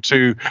came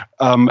to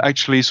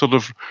actually sort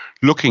of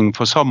looking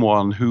for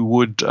someone who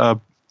would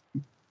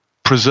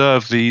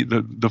preserve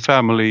the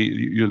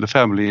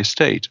family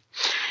estate.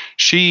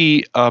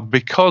 She,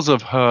 because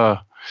of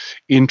her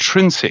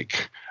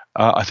intrinsic,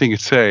 I think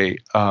it's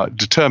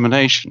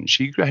determination.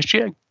 She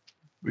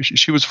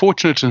was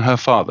fortunate in her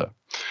father,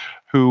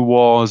 who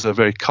was a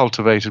very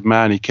cultivated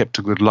man. He kept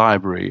a good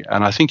library,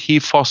 and I think he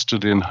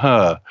fostered in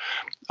her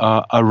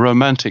a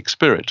romantic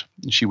spirit.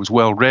 She was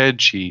well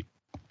read. She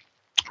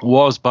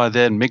was by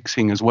then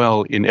mixing as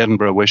well in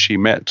Edinburgh, where she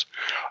met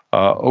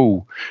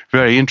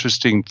very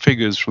interesting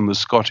figures from the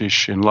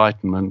Scottish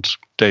Enlightenment.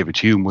 David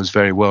Hume was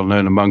very well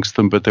known amongst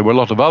them, but there were a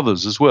lot of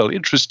others as well,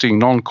 interesting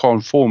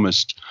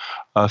nonconformist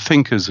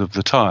thinkers of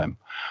the time.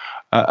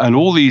 And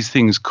all these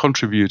things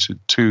contributed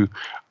to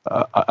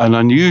an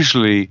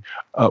unusually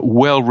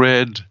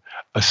well-read,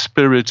 a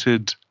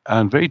spirited,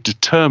 and very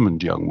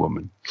determined young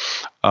woman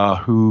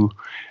who,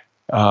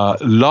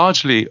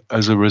 largely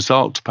as a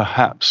result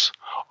perhaps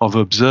of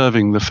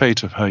observing the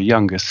fate of her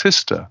younger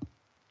sister,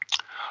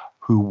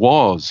 who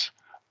was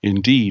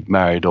indeed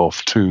married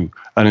off to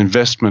an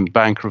investment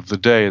banker of the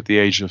day at the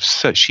age of,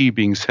 she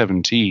being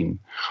 17,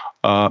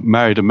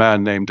 married a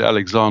man named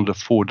Alexander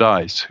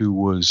Fordyce, who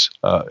was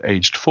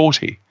aged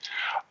 40,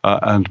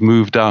 and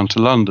moved down to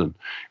London.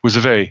 It was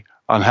a very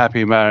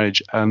unhappy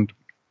marriage, and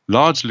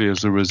largely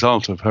as a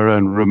result of her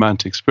own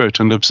romantic spirit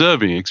and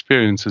observing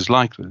experiences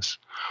like this,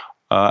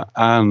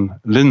 Anne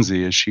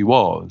Lindsay, as she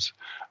was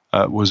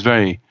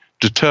very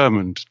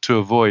determined to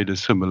avoid a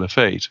similar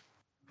fate.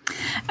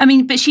 I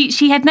mean, but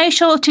she had no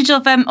shortage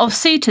of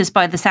suitors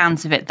by the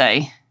sounds of it,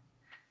 though.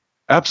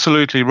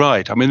 Absolutely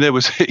right. I mean,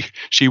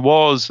 she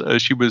was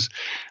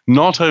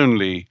not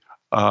only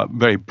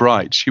very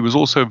bright, she was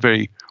also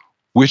very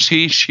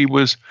witty. She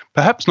was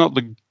perhaps not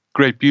the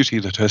great beauty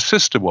that her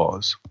sister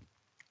was,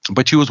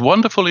 but she was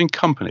wonderful in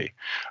company.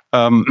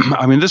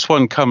 I mean, this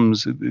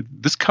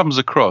comes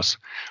across.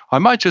 I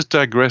might just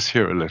digress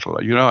here a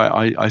little. You know,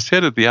 I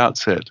said at the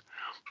outset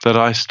that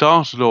I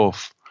started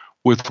off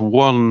with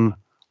one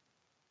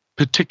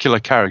particular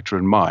character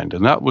in mind,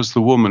 and that was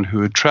the woman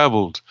who had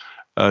traveled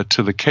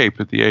to the Cape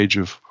at the age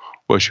of,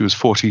 she was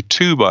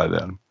 42 by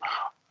then,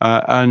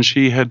 and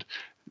she had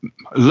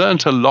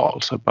learnt a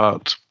lot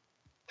about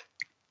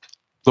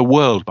the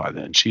world by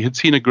then. She had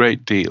seen a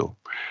great deal.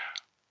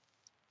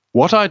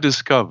 What I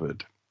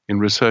discovered in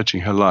researching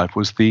her life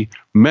was the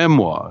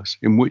memoirs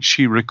in which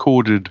she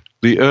recorded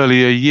the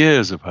earlier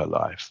years of her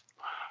life.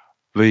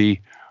 The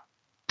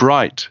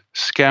bright,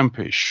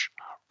 scampish,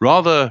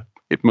 rather,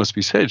 it must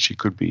be said, she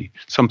could be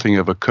something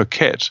of a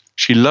coquette.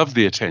 She loved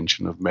the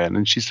attention of men,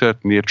 and she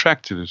certainly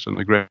attracted it on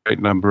a great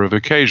number of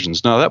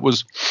occasions. Now,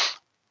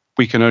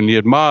 we can only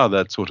admire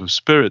that sort of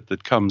spirit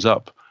that comes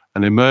up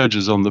and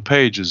emerges on the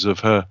pages of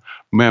her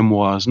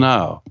memoirs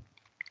now.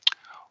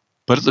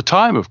 But at the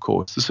time, of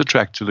course, this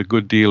attracted a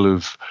good deal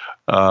of,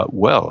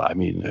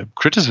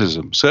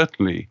 criticism,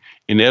 certainly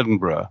in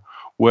Edinburgh,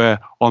 where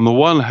on the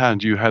one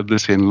hand you had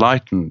this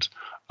enlightened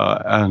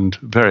and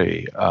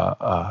very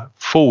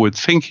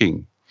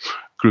forward-thinking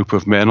group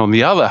of men. On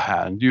the other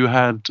hand, you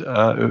had,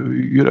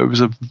 it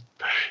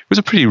was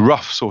a pretty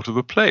rough sort of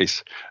a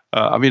place.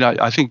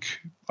 I think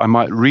I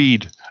might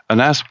read an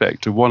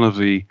aspect of one of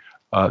the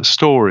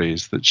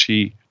stories that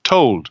she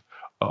told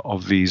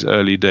of these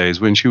early days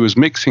when she was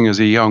mixing as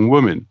a young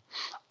woman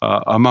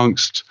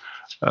amongst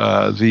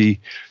the,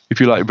 if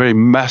you like, very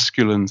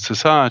masculine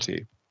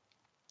society.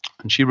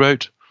 And she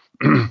wrote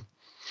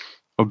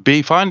of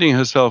finding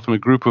herself in a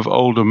group of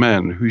older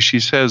men who she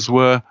says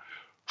were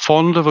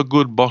fond of a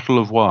good bottle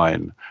of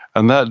wine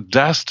and that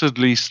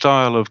dastardly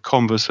style of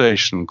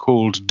conversation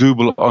called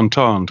double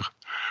entendre,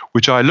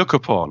 which I look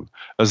upon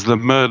as the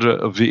murder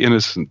of the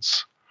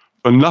innocents.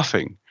 For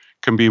nothing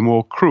can be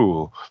more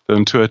cruel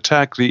than to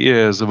attack the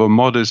ears of a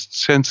modest,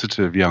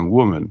 sensitive young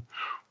woman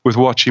with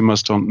what she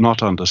must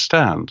not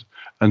understand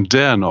and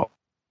dare not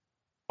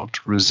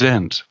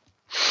resent.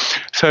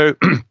 So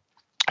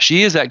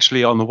she is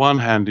actually, on the one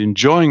hand,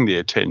 enjoying the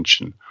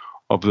attention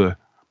of the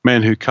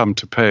men who come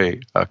to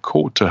pay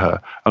court to her,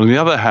 and on the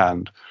other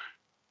hand,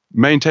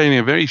 maintaining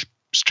a very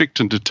strict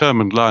and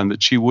determined line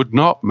that she would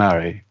not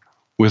marry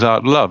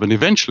without love. And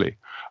eventually,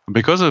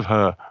 because of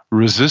her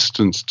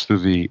resistance to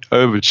the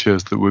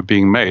overtures that were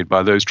being made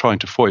by those trying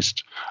to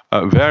foist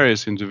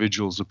various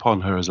individuals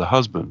upon her as a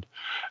husband,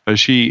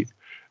 She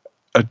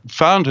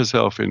found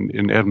herself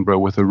in Edinburgh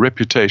with a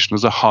reputation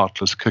as a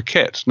heartless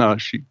coquette. Now,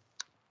 she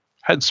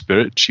had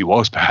spirit. She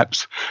was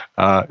perhaps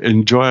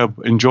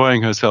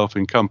enjoying herself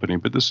in company,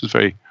 but this was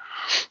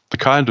the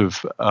kind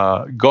of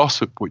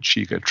gossip which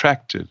she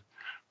attracted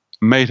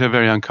made her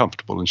very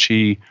uncomfortable, and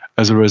she,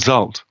 as a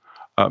result,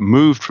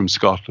 moved from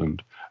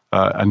Scotland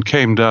and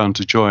came down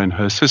to join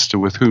her sister,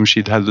 with whom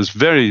she'd had this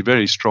very,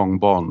 very strong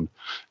bond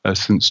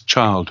since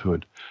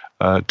childhood,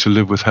 to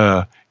live with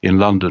her in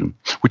London,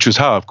 which was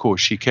how, of course,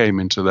 she came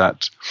into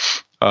that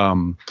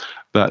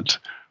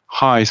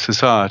high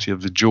society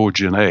of the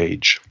Georgian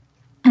age.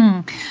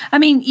 I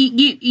mean,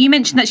 you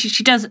mentioned that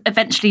she does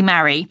eventually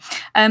marry,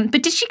 but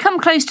did she come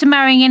close to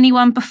marrying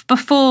anyone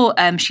before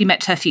she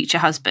met her future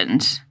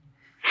husband?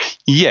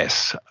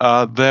 Yes,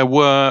 there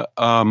were,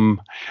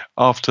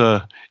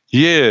 after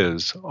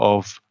years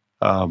of,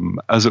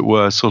 as it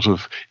were, sort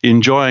of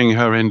enjoying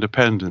her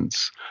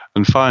independence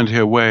and finding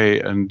her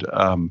way and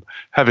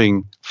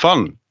having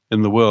fun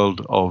in the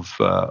world of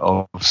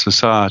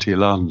society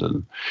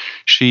London,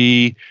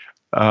 she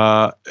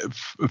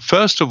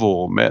first of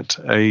all met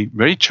a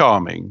very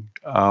charming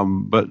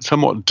but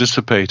somewhat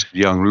dissipated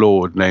young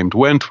lord named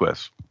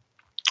Wentworth,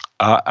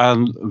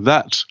 and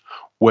that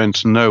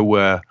went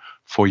nowhere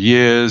for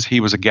years. He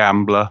was a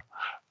gambler,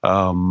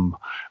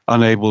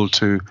 unable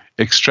to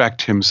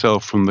extract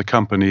himself from the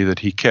company that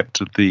he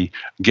kept at the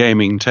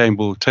gaming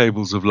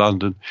tables of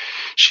London.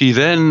 She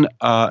then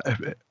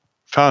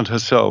found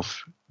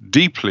herself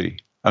deeply,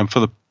 and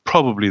for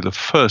probably the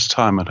first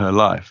time in her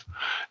life,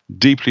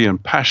 deeply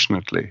and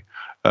passionately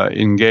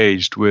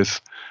engaged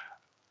with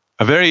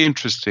a very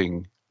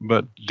interesting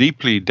but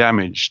deeply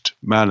damaged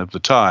man of the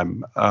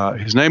time.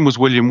 His name was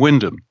William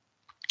Wyndham.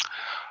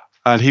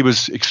 And he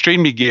was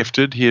extremely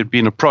gifted. He had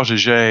been a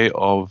protege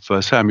of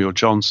Samuel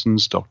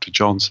Johnson's, Dr.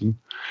 Johnson.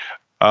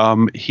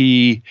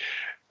 He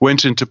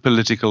went into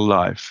political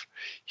life.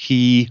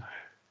 He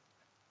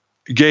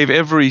gave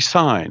every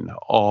sign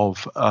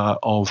of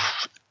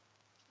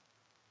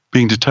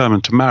being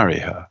determined to marry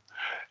her.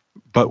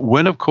 But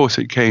when, of course,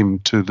 it came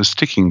to the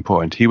sticking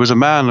point, he was a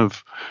man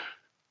of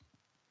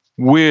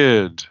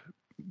weird,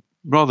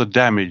 rather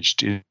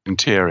damaged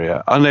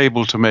interior,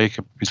 unable to make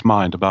up his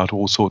mind about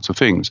all sorts of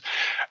things.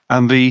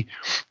 And the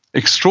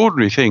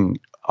extraordinary thing,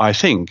 I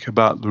think,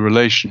 about the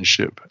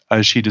relationship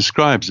as she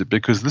describes it,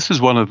 because this is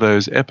one of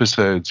those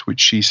episodes which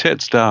she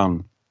sets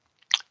down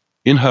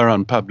in her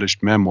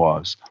unpublished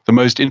memoirs. The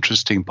most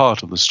interesting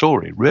part of the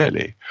story,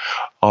 really,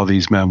 are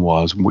these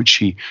memoirs in which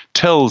she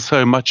tells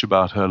so much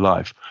about her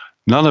life,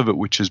 none of it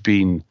which has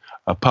been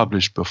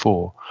published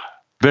before,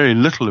 very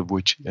little of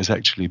which has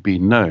actually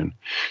been known.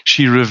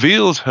 She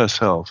reveals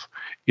herself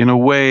in a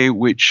way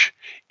which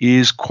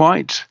is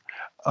quite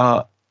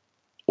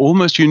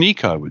almost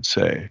unique, I would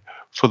say,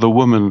 for the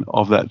woman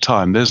of that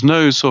time. There's none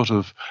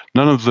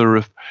of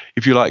the,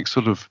 if you like,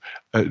 sort of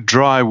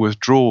dry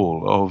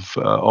withdrawal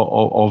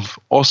of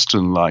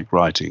Austen-like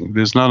writing.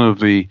 There's none of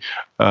the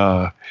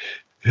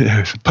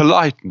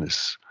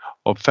politeness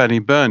of Fanny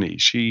Burney.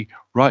 She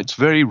writes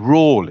very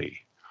rawly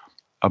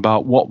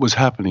about what was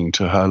happening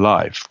to her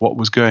life, what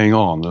was going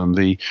on, and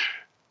the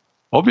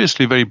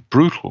obviously very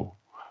brutal,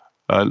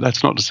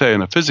 that's not to say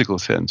in a physical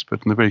sense,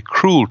 but in the very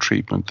cruel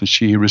treatment that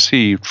she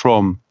received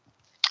from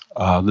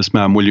this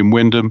man, William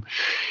Wyndham.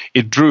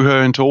 It drew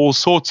her into all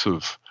sorts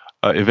of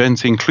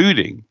events,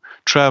 including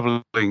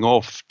traveling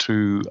off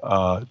to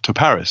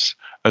Paris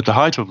at the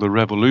height of the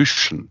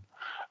Revolution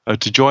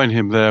to join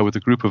him there with a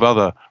group of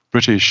other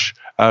British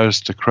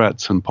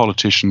aristocrats and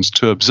politicians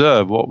to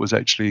observe what was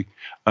actually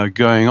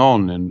going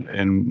on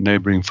in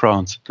neighboring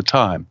France at the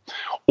time.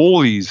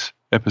 All these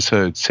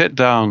episodes set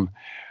down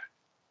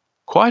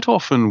quite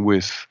often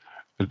with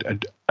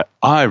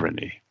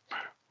irony,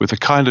 with a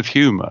kind of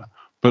humor,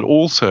 but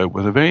also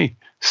with a very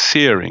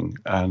searing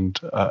and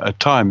at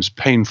times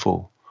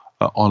painful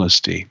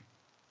honesty.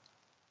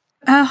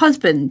 Her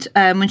husband,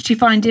 when she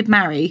finally did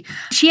marry,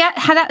 she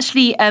had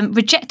actually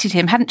rejected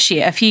him, hadn't she,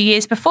 a few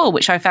years before,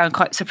 which I found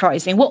quite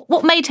surprising.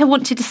 What made her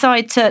want to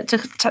decide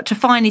to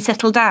finally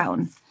settle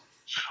down?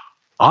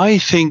 I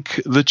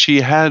think that she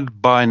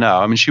had by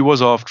now, I mean, she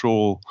was, after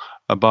all,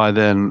 by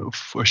then,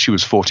 she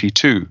was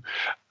 42.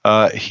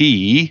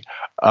 He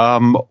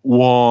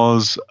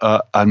was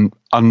an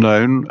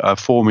unknown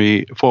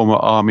former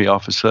army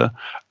officer,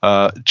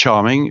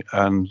 charming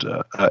and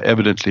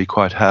evidently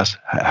quite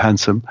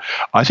handsome.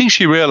 I think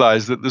she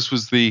realized that this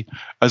was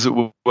as it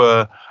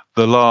were,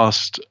 the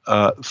last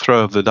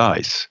throw of the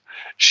dice.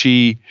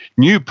 She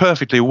knew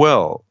perfectly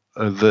well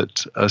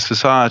that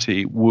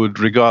society would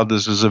regard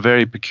this as a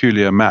very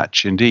peculiar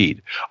match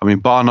indeed. I mean,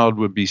 Barnard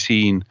would be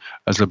seen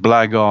as a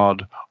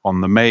blackguard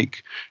on the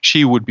make.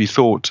 She would be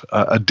thought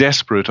a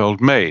desperate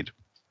old maid.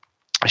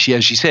 As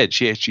she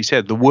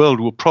said, the world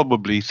will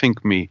probably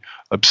think me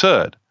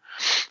absurd.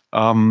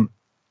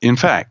 In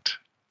fact,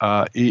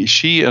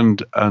 she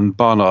and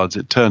Barnard's,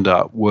 it turned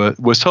out, were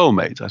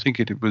soulmates. I think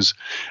it was,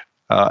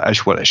 as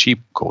she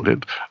called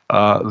it,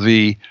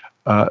 apparently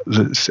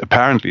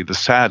the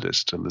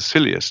saddest and the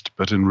silliest,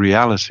 but in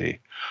reality,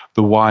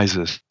 the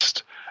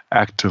wisest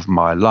act of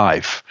my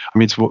life. I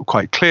mean, it's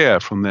quite clear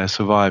from their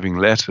surviving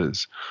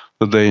letters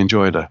that they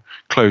enjoyed a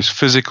close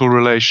physical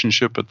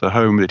relationship at the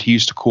home that he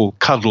used to call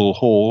Cuddle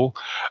Hall.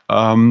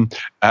 When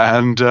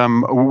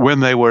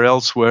they were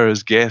elsewhere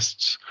as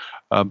guests,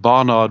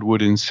 Barnard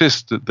would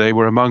insist that they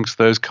were amongst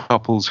those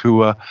couples who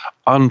were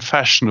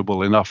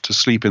unfashionable enough to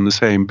sleep in the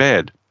same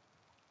bed.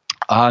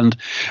 And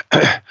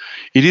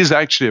it is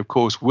actually, of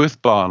course,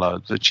 with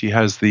Barnard that she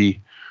has the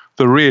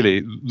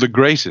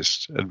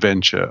greatest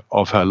adventure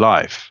of her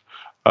life,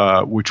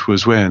 which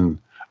was when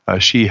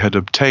she had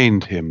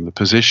obtained him the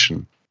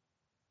position.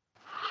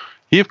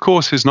 He, of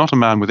course, is not a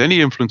man with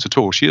any influence at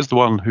all. She is the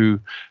one who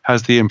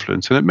has the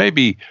influence. And it may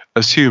be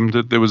assumed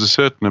that there was a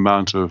certain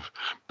amount of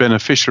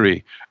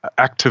beneficiary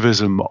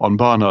activism on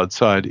Barnard's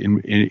side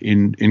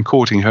in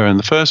courting her in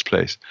the first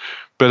place.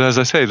 But as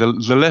I say, the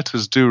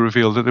letters do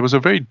reveal that there was a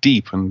very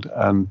deep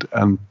and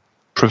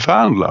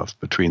profound love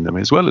between them,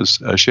 as well as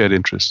shared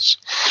interests.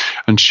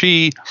 And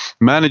she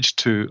managed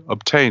to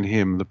obtain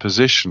him the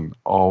position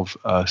of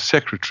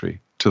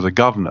secretary to the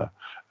governor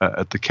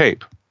at the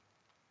Cape.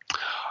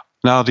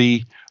 Now,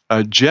 the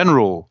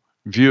general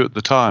view at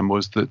the time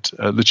was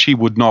that she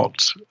would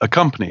not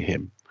accompany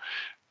him.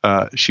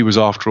 She was,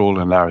 after all,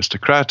 an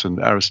aristocrat, and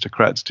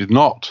aristocrats did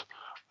not,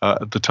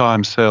 at the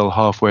time, sail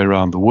halfway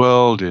around the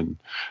world in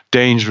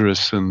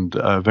dangerous and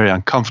very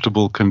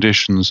uncomfortable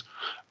conditions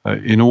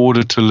in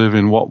order to live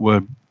in what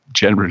were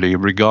generally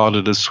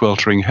regarded as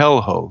sweltering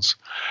hellholes.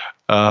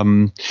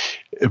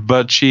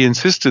 But she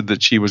insisted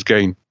that she was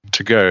going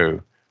to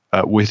go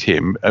with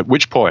him, at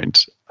which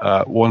point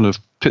one of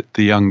Pitt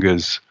the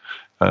Younger's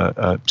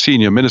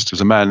senior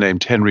ministers, a man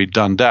named Henry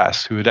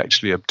Dundas, who had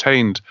actually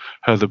obtained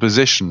her the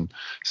position,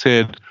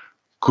 said,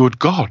 "Good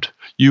God,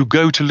 you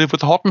go to live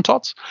with the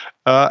Hottentots?"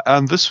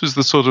 And this was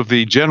the sort of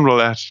the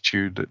general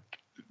attitude that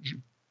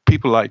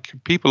people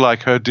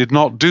like her did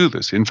not do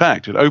this. In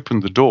fact, it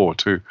opened the door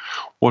to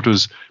what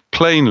was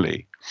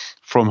plainly,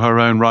 from her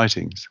own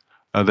writings,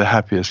 the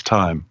happiest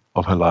time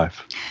of her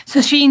life.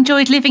 So she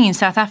enjoyed living in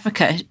South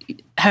Africa.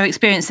 Her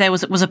experience there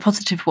was a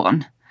positive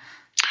one.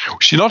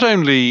 She not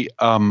only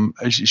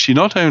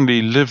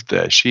lived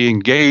there, she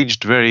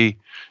engaged very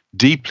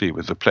deeply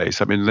with the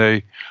place. I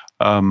mean,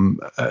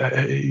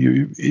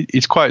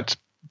 it's quite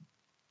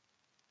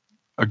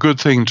a good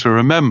thing to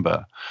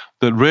remember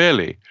that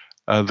really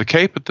the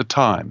Cape at the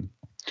time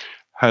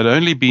had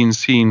only been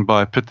seen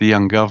by Pitt the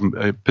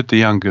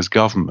Younger's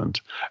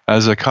government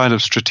as a kind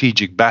of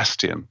strategic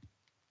bastion.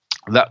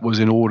 That was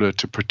in order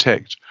to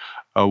protect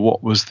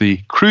what was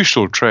the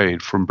crucial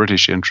trade from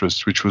British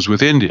interests, which was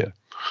with India.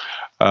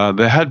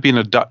 There had been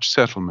a Dutch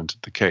settlement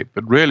at the Cape,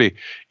 but really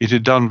it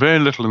had done very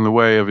little in the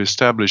way of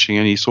establishing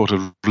any sort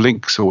of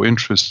links or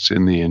interests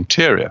in the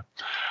interior.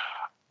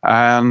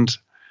 And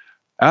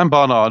Anne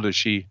Barnard, as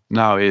she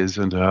now is,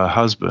 and her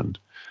husband,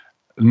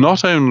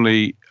 not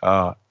only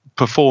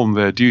perform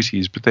their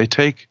duties, but they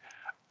take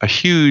a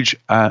huge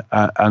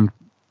and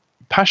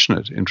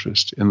passionate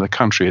interest in the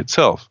country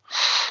itself.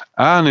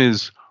 Anne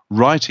is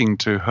writing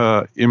to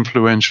her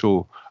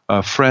influential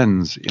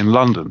friends in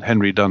London,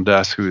 Henry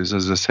Dundas, who is,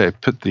 as I say,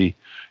 Pitt the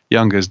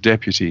Younger's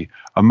deputy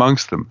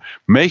amongst them,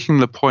 making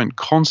the point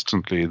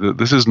constantly that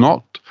this is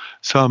not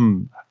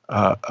some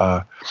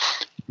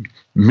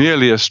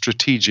merely a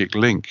strategic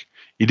link.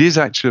 It is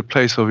actually a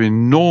place of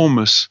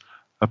enormous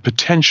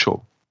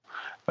potential.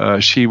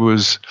 She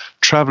was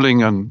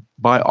traveling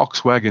by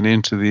ox wagon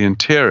into the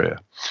interior.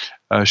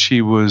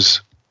 She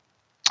was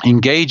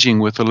engaging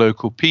with the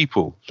local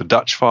people, the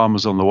Dutch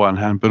farmers on the one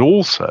hand, but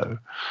also,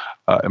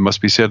 it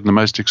must be said in the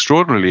most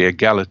extraordinarily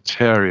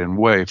egalitarian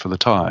way for the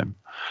time,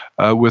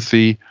 with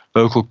the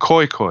local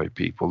Khoi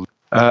people.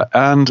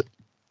 And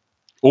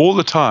all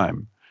the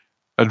time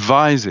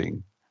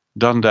advising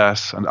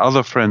Dundas and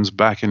other friends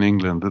back in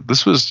England that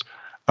this was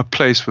a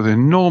place with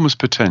enormous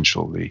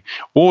potential.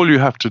 All you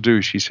have to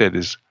do, she said,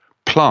 is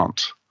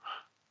plant.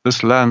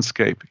 This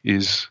landscape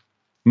is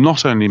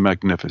not only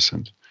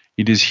magnificent,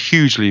 it is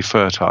hugely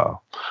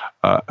fertile.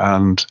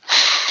 And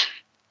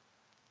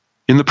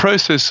in the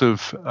process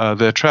of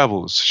their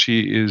travels,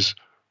 she is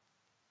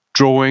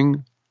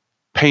drawing,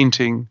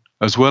 painting,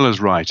 as well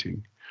as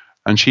writing.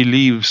 And she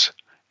leaves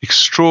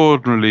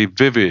extraordinarily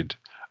vivid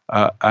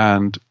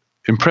and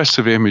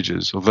impressive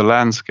images of the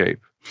landscape.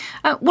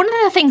 One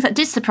of the things that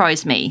did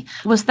surprise me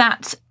was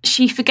that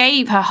she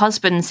forgave her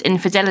husband's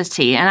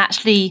infidelity and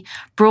actually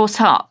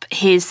brought up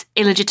his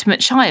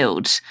illegitimate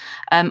child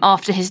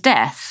after his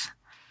death.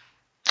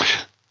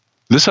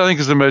 This, I think,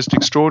 is the most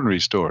extraordinary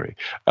story.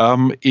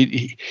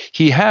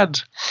 He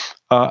had,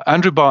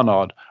 Andrew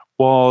Barnard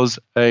was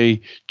a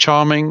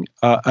charming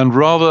and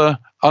rather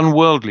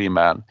unworldly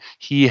man.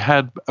 He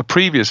had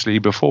previously,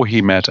 before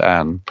he met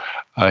Anne,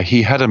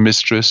 he had a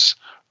mistress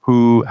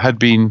who had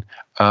been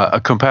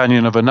a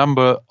companion of a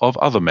number of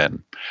other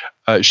men.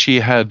 She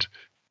had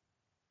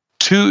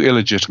 2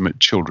 illegitimate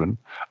children.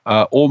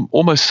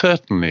 Almost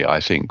certainly, I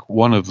think,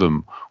 one of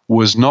them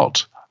was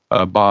not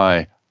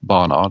by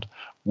Barnard.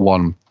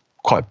 One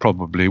quite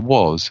probably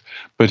was.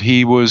 But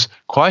he was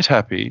quite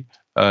happy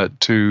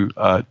to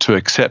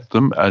accept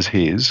them as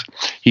his.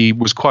 He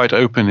was quite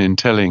open in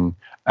telling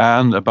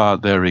Anne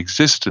about their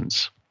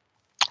existence.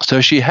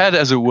 So she had,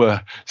 as it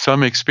were,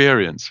 some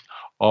experience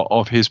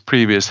of his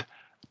previous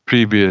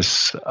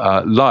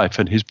life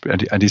and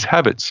his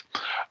habits.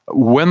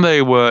 When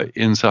they were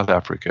in South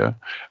Africa,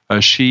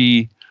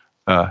 she,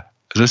 as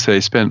I say,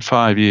 spent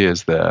 5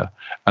 years there,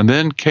 and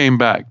then came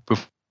back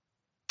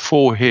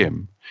before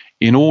him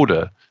in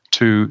order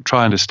to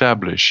try and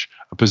establish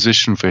a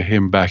position for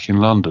him back in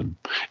London.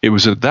 It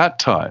was at that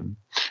time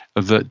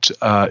that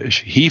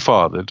he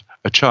fathered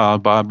a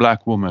child by a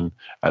black woman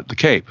at the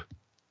Cape.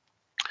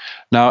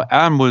 Now,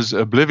 Anne was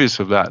oblivious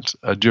of that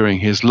during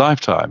his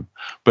lifetime,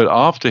 but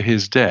after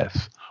his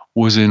death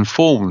was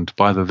informed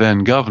by the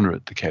then governor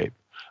at the Cape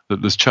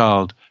that this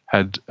child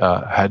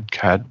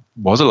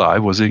was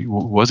alive,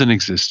 was in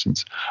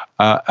existence,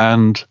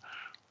 and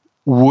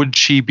would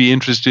she be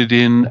interested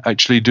in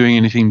actually doing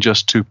anything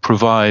just to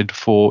provide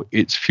for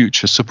its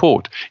future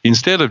support,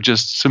 instead of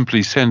just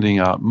simply sending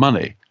out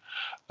money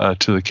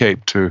to the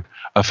Cape to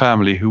a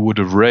family who would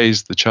have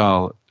raised the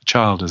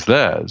child as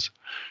theirs?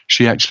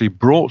 She actually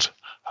brought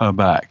her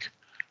back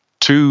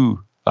to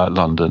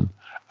London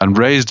and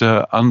raised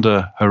her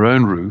under her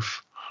own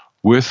roof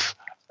with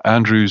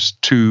Andrew's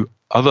two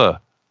other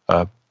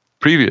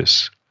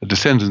previous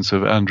descendants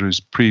of Andrew's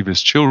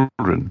previous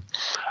children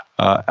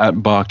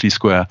at Berkeley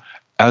Square,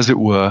 as it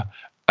were,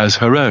 as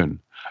her own.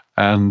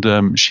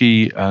 And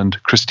she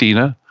and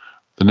Christina,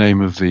 the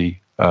name of the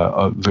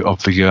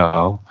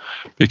girl,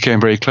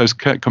 became very close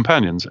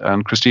companions.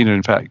 And Christina,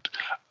 in fact,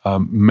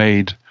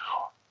 made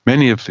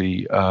many of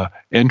the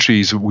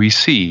entries we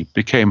see,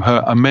 became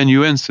her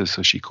amanuensis,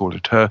 as she called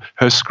it,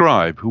 her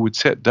scribe, who would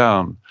set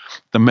down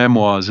the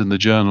memoirs in the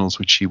journals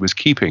which she was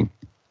keeping,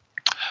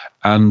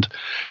 and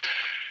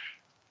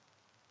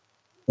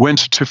went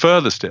to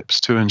further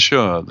steps to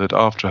ensure that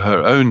after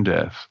her own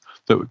death,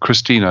 that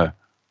Christina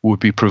would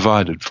be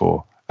provided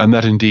for. And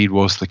that indeed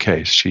was the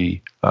case.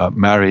 She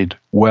married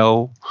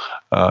well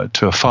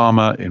to a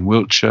farmer in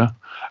Wiltshire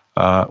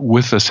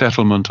with a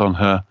settlement on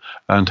her,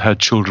 and had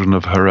children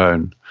of her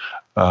own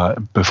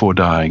before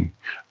dying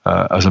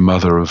as a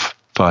mother of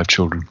 5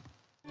 children.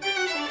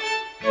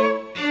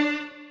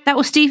 That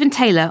was Stephen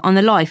Taylor on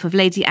the life of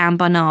Lady Anne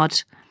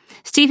Barnard.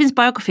 Stephen's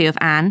biography of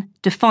Anne,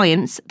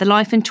 Defiance, The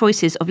Life and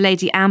Choices of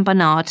Lady Anne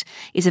Barnard,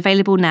 is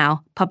available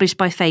now, published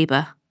by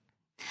Faber.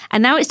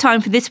 And now it's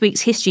time for this week's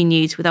history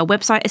news with our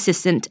website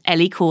assistant,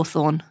 Ellie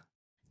Cawthorne.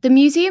 The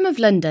Museum of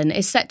London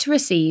is set to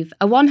receive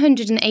a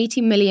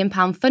 £180 million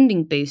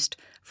funding boost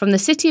from the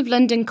City of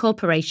London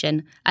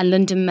Corporation and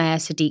London Mayor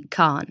Sadiq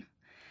Khan.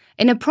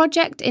 In a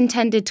project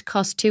intended to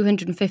cost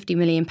 £250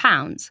 million,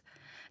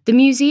 the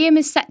museum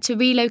is set to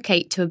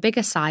relocate to a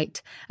bigger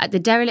site at the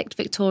derelict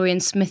Victorian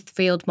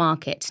Smithfield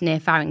Market near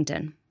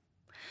Farringdon.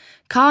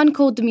 Khan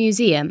called the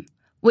museum,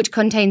 which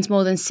contains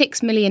more than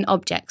 6 million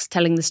objects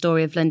telling the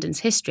story of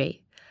London's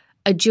history,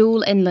 a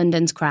jewel in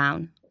London's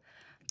crown.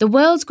 The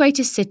world's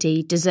greatest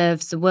city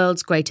deserves the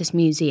world's greatest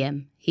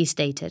museum, he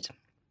stated.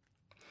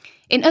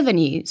 In other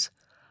news,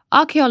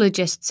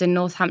 archaeologists in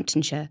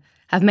Northamptonshire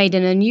have made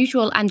an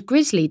unusual and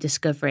grisly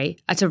discovery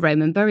at a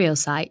Roman burial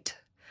site.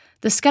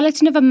 The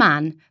skeleton of a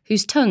man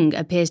whose tongue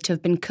appears to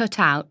have been cut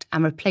out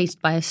and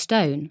replaced by a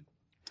stone.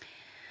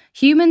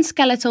 Human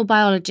skeletal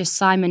biologist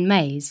Simon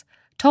Mays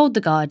told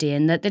The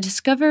Guardian that the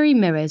discovery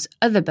mirrors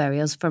other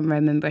burials from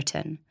Roman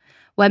Britain,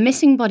 where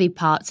missing body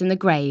parts in the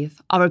grave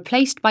are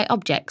replaced by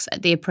objects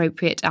at the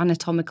appropriate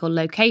anatomical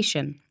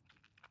location.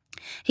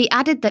 He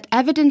added that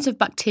evidence of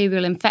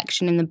bacterial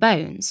infection in the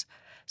bones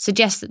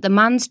suggests that the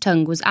man's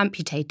tongue was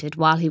amputated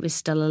while he was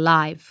still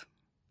alive.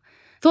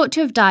 Thought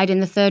to have died in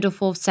the 3rd or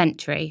 4th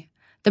century,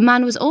 the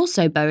man was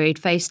also buried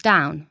face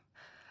down.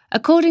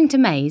 According to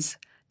Mays,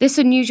 this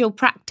unusual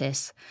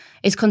practice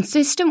is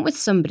consistent with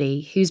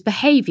somebody whose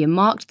behaviour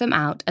marked them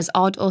out as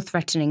odd or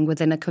threatening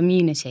within a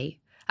community,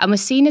 and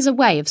was seen as a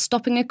way of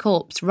stopping a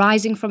corpse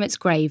rising from its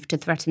grave to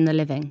threaten the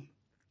living.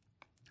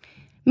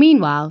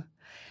 Meanwhile,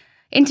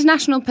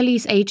 international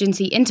police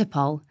agency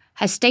Interpol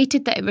has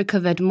stated that it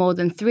recovered more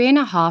than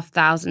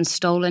 3,500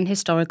 stolen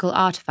historical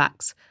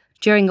artefacts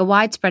during a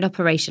widespread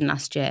operation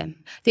last year.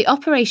 The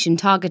operation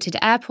targeted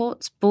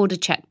airports, border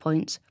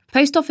checkpoints,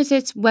 post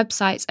offices,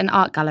 websites and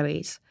art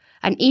galleries,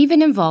 and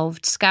even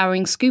involved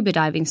scouring scuba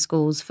diving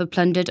schools for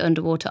plundered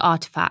underwater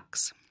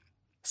artefacts.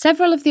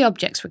 Several of the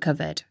objects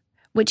recovered,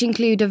 which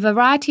include a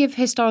variety of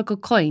historical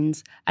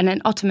coins and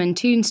an Ottoman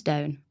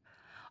tombstone,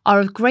 are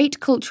of great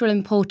cultural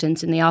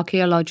importance in the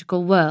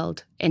archaeological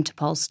world,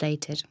 Interpol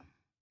stated.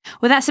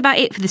 Well, that's about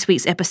it for this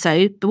week's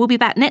episode, but we'll be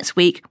back next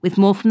week with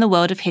more from the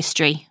world of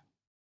history.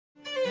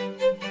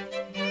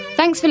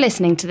 Thanks for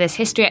listening to this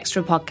History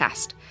Extra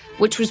podcast,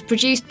 which was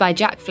produced by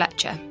Jack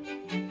Fletcher.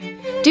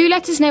 Do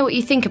let us know what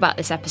you think about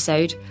this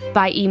episode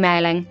by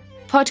emailing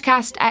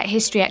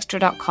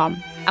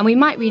podcast@historyextra.com, and we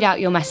might read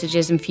out your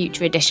messages in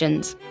future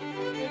editions.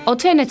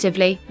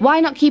 Alternatively, why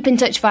not keep in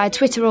touch via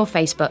Twitter or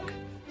Facebook,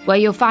 where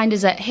you'll find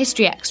us at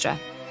History Extra.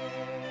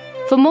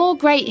 For more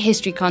great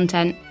history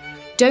content,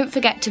 don't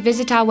forget to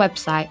visit our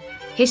website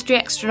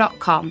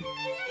historyextra.com,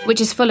 which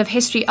is full of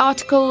history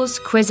articles,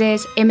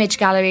 quizzes, image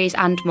galleries,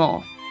 and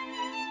more.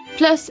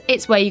 Plus,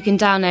 it's where you can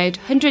download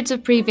hundreds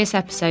of previous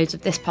episodes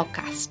of this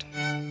podcast.